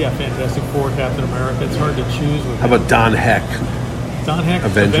 But yeah, Fantastic Four, Captain America. It's hard to choose with How him. about Don Heck? Don Heck?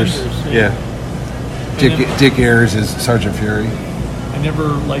 Avengers. Yeah. And then- Dick Ayers is Sergeant Fury. I never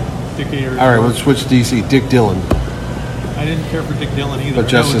liked Dick Ayers. All right, we'll switch DC. Dick Dillon, I didn't care for Dick Dillon either. but No,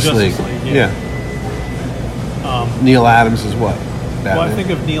 Justice League. Yeah. Neil Adams is what? Batman. Well, I think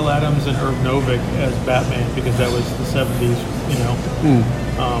of Neil Adams and Irv Novick as Batman because that was the 70s, you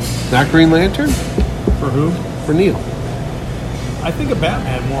know. Not Green Lantern For who? for Neil. I think of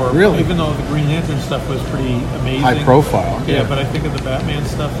Batman more. Really? Even though the Green Lantern stuff was pretty amazing. High profile. Yeah, but I think of the Batman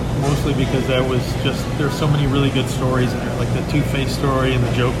stuff mostly because that was just, there's so many really good stories in there. Like the Two-Face story and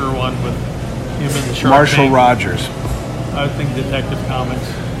the Joker one with him and the Shark Marshall Tank. Rogers. I would think Detective Comics.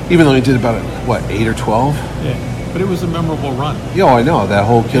 Even though he did about what 8 or 12. Yeah. But it was a memorable run. Yeah, I know that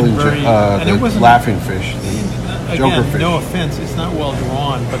whole killing very- and it the wasn't- laughing fish, the Joker Again, fish. no offense, it's not well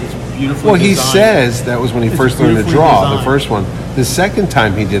drawn, but it's beautifully Well, he designed. says that was when he It's first learned to beautifully draw. The designed. first one. The second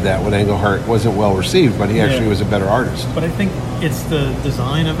time he did that with Englehart wasn't well received, but he actually was a better artist. But I think it's the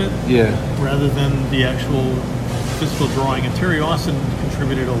design of it Yeah. rather than the actual physical drawing. And Terry Austin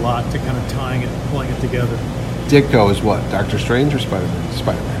contributed a lot to kind of tying it, pulling it together. Ditko is what? Doctor Strange or Spider-Man?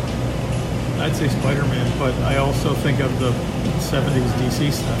 Spider-Man. I'd say Spider-Man, but I also think of the 70s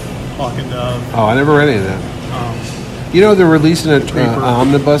DC stuff. Hawk and Dove. Oh, I never read any of that. You know, they're releasing an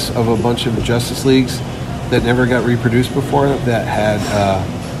omnibus of a bunch of Justice Leagues that never got reproduced before that had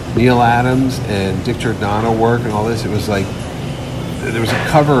Neil Adams and Dick Giordano work and all this. It was like, there was a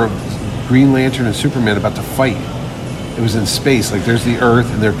cover of Green Lantern and Superman about to fight. It was in space, like there's the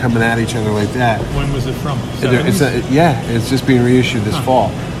Earth and they're coming at each other like that. When was it from? And it's just being reissued this fall.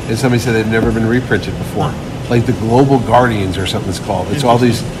 And somebody said they've never been reprinted before. Like the Global Guardians or something it's called. It's all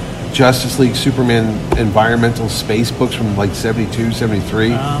these Justice League, Superman, environmental space books from like 72,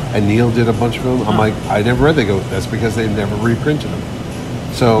 73. And Neil did a bunch of them. I'm like, I never read. They go, that's because they've never reprinted them.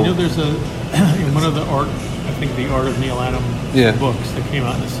 So, You know, there's in one of the art, I think the Art of Neil Adams books that came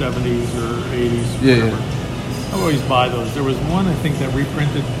out in the 70s or 80s. Yeah, whatever. I always buy those. There was one, I think, that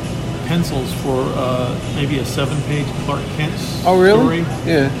reprinted pencils for maybe a 7-page Clark Kent story.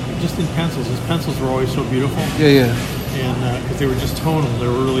 Yeah. Just in pencils. His pencils were always so beautiful. Yeah. And because they were just tonal. They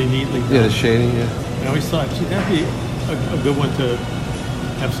were really neatly done. Yeah, the shading, yeah. And I always thought, gee, that'd be a good one to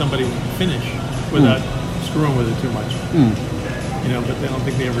have somebody finish without screwing with it too much. You know, but I don't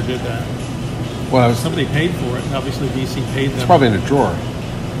think they ever did that. Well, Somebody paid for it. Obviously, DC paid them. it's probably in a drawer.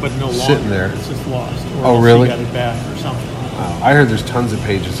 but no longer. sitting there. It's just lost. Or Oh, else really? He got it back or something. I heard there's tons of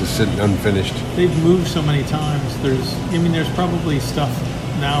pages just sitting unfinished. They've moved so many times. There's probably stuff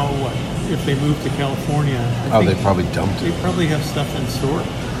now. If they move to California, I think They probably dumped they it. probably have stuff in store.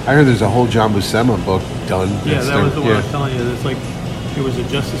 I heard there's a whole John Buscema book done. Yeah, It's that was the one I was yeah. telling you. It's like it was a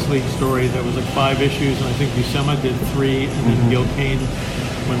Justice League story that was like 5 issues, and I think Buscema did 3, and then Gil Kane,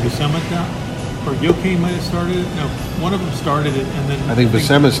 when Buscema died, or Gil Kane might have started it. No, one of them started it, and then I think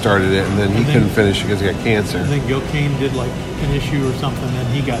Buscema started it, and then he and then- couldn't finish because he got cancer. And then Gil Kane did like an issue or something, and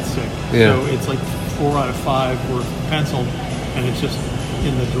he got sick. Yeah. So it's like 4 out of 5 were penciled, and it's just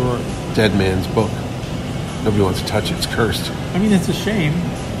in the drawer. Dead man's book. Nobody wants to touch it. It's cursed. I mean, it's a shame,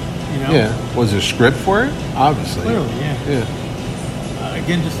 you know. Yeah. Was there a script for it? Obviously. Clearly, yeah. Yeah.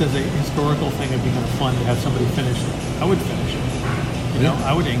 Again, just as a historical thing, it'd be kind of fun to have somebody finish it. I would finish it. You know,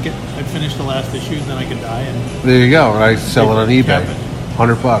 I would ink it. I'd finish the last issue, then I could die. And There you go. And I sell it on eBay. Cap it.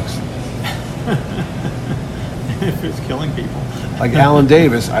 $100. if it's killing people. Like Alan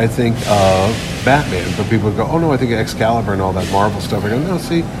Davis, I think of Batman, but people go, "Oh no, I think of Excalibur and all that Marvel stuff." I go, "No,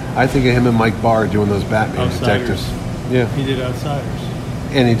 see, I think of him and Mike Barr doing those Batman Outsiders. detectives." Yeah, He did Outsiders.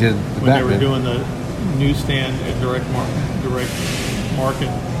 and he did the When Batman. they were doing the newsstand and direct market,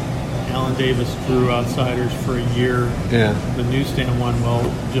 Alan Davis drew Outsiders for a year. Yeah, The newsstand one, well,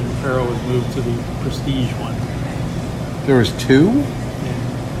 Jim Aparo was moved to the Prestige one. There was 2?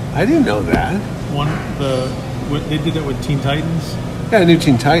 I didn't know that. They did it with Teen Titans, Yeah, I knew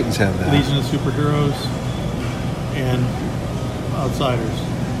Teen Titans had that. Legion of Superheroes, and Outsiders,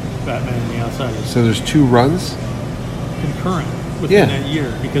 Batman and the Outsiders. So there's 2 runs? Concurrent within Yeah. that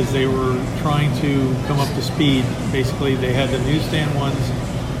year, because they were trying to come up to speed. Basically, they had the newsstand ones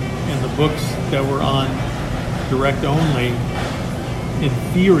and the books that were on direct only. In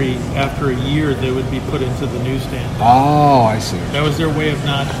theory, after a year, they would be put into the newsstand. Oh, I see. That was their way of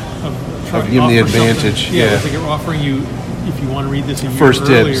not trying to giving the offer something- advantage, Yeah, yeah. it's like they're offering you, if you want to read this a year First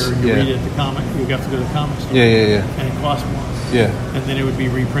earlier, dibs, you yeah. read it at the comic. You have to go to the comic store. Yeah. And it costs more. Yeah. And then it would be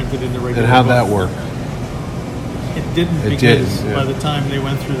reprinted in the regular. And how'd book. that work? It didn't, It because didn't, yeah. by the time they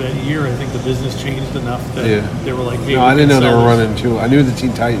went through that year, I think the business changed enough that Yeah. they were like, hey, No, we I didn't know can they sell were this. running 2. I knew the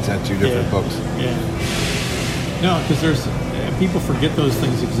Teen Titans had 2 different books. Yeah. No, because people forget those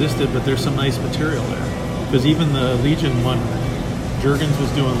things existed, but there's some nice material there. Because even the Legion one, Jurgens was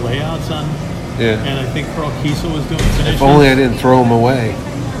doing layouts on, Yeah. and I think Carl Kiesel was doing finishes. If only I didn't throw them away.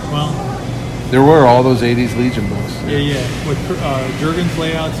 Well, There were all those 80s Legion books. yeah. With Jurgens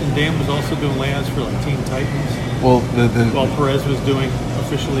layouts, and Dan was also doing layouts for like Teen Titans. Well, While Perez was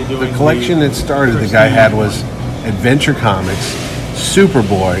officially doing the collection that started, the guy had was Adventure Comics,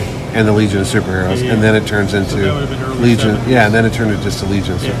 Superboy, and the Legion of Superheroes, Yeah. and then it turns into that would have been early Legion. 70s. Yeah, and then it turned into just the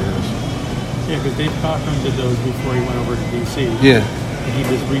Legion of Yeah. Superheroes. Yeah, because Dave Cockrum did those before he went over to DC. Yeah, And he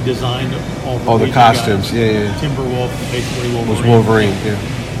just redesigned all the Legion costumes. guys. Yeah. Timberwolf, basically Wolverine. Was Wolverine. Yeah,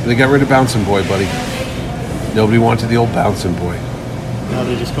 they got rid of Bouncing Boy, buddy. Nobody wanted the old Bouncing Boy. Now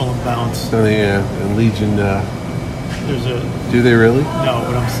they just call him Bounce. So yeah, and Legion. There's a Do they really? no,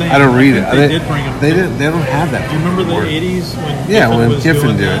 what I'm saying. I don't read think it. They did bring him. They didn't. They don't have that. Do you remember the anymore. '80s when Yeah, Giffen when was Giffen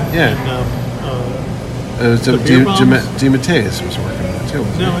doing did that? it, yeah. And, It was The Beer Bombs? DeMatteis was working on it too.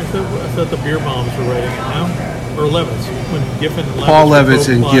 wasn't no, he? I thought the Beer Bombs were writing it now, or Levitz when Giffen. And Paul were Levitz both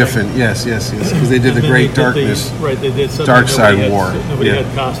and plotting. Giffen. Yes, because they did And the then Great they did Darkness. right, they did something. Dark Side nobody War, Had, nobody yeah.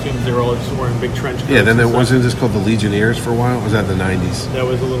 had costumes. They were all just wearing big trench coats. Yeah, then and it stuff. wasn't just called the Legionnaires for a while. It was that the 90s. That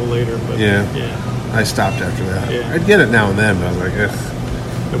was a little later, but Yeah. yeah. I stopped after that. Yeah. I'd get it now and then, but I was like, ugh.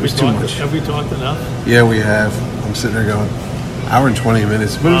 Have we was too talked? much. Have we talked enough? Yeah, we have. I'm sitting there going, hour and 20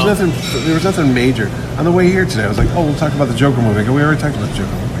 minutes. But Wow. there was nothing major. On the way here today, I was like, oh, we'll talk about the Joker movie. I go, we already talked about the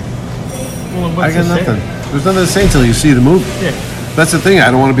Joker movie. Well, and I what's got to say? nothing. There's nothing to say until you see the movie. Yeah. That's the thing.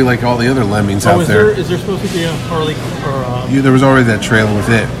 I don't want to be like all the other lemmings Oh, out there. is there supposed to be a Harley or There was already that trailer with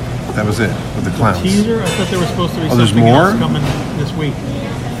it. That was it, with the clowns. teaser? I thought there was supposed to be Oh, there's something more? else coming this week.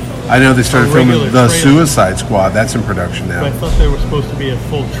 I know they started A filming regular The trailer. Suicide Squad. That's in production But I now. thought there was supposed to be a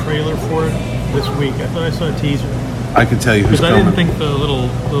full trailer for it this week. I thought I saw a teaser. I can tell you who's Because I coming. didn't think the little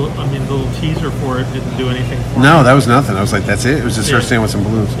teaser for it didn't do anything for No, that was nothing. I was like, that's it? It was just her Yeah. standing with some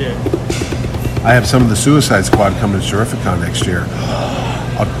balloons. it. Yeah. I have some of the Suicide Squad coming to Terrificon next year.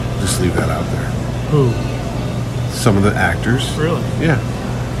 I'll just leave that out there. Who? Some of the actors. Really? Yeah.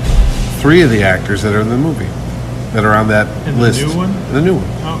 3 of the actors that are in the movie that are on that In the list. new one? The new one.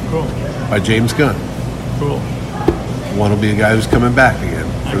 Oh, cool. By James Gunn. Cool. One will be a guy who's coming back again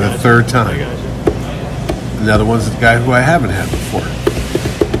for the I got you. 3rd I time. got you. Another one's the guy who I haven't had before.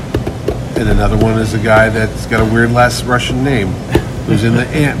 And another one is a guy that's got a weird last Russian name who's in the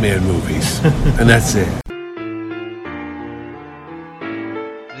Ant-Man movies. And that's it.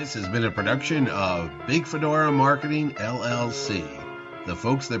 This has been a production of Big Fedora Marketing, LLC. The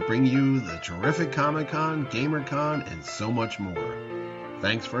folks that bring you the terrific Comic-Con, GamerCon, and so much more.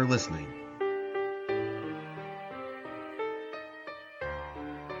 Thanks for listening.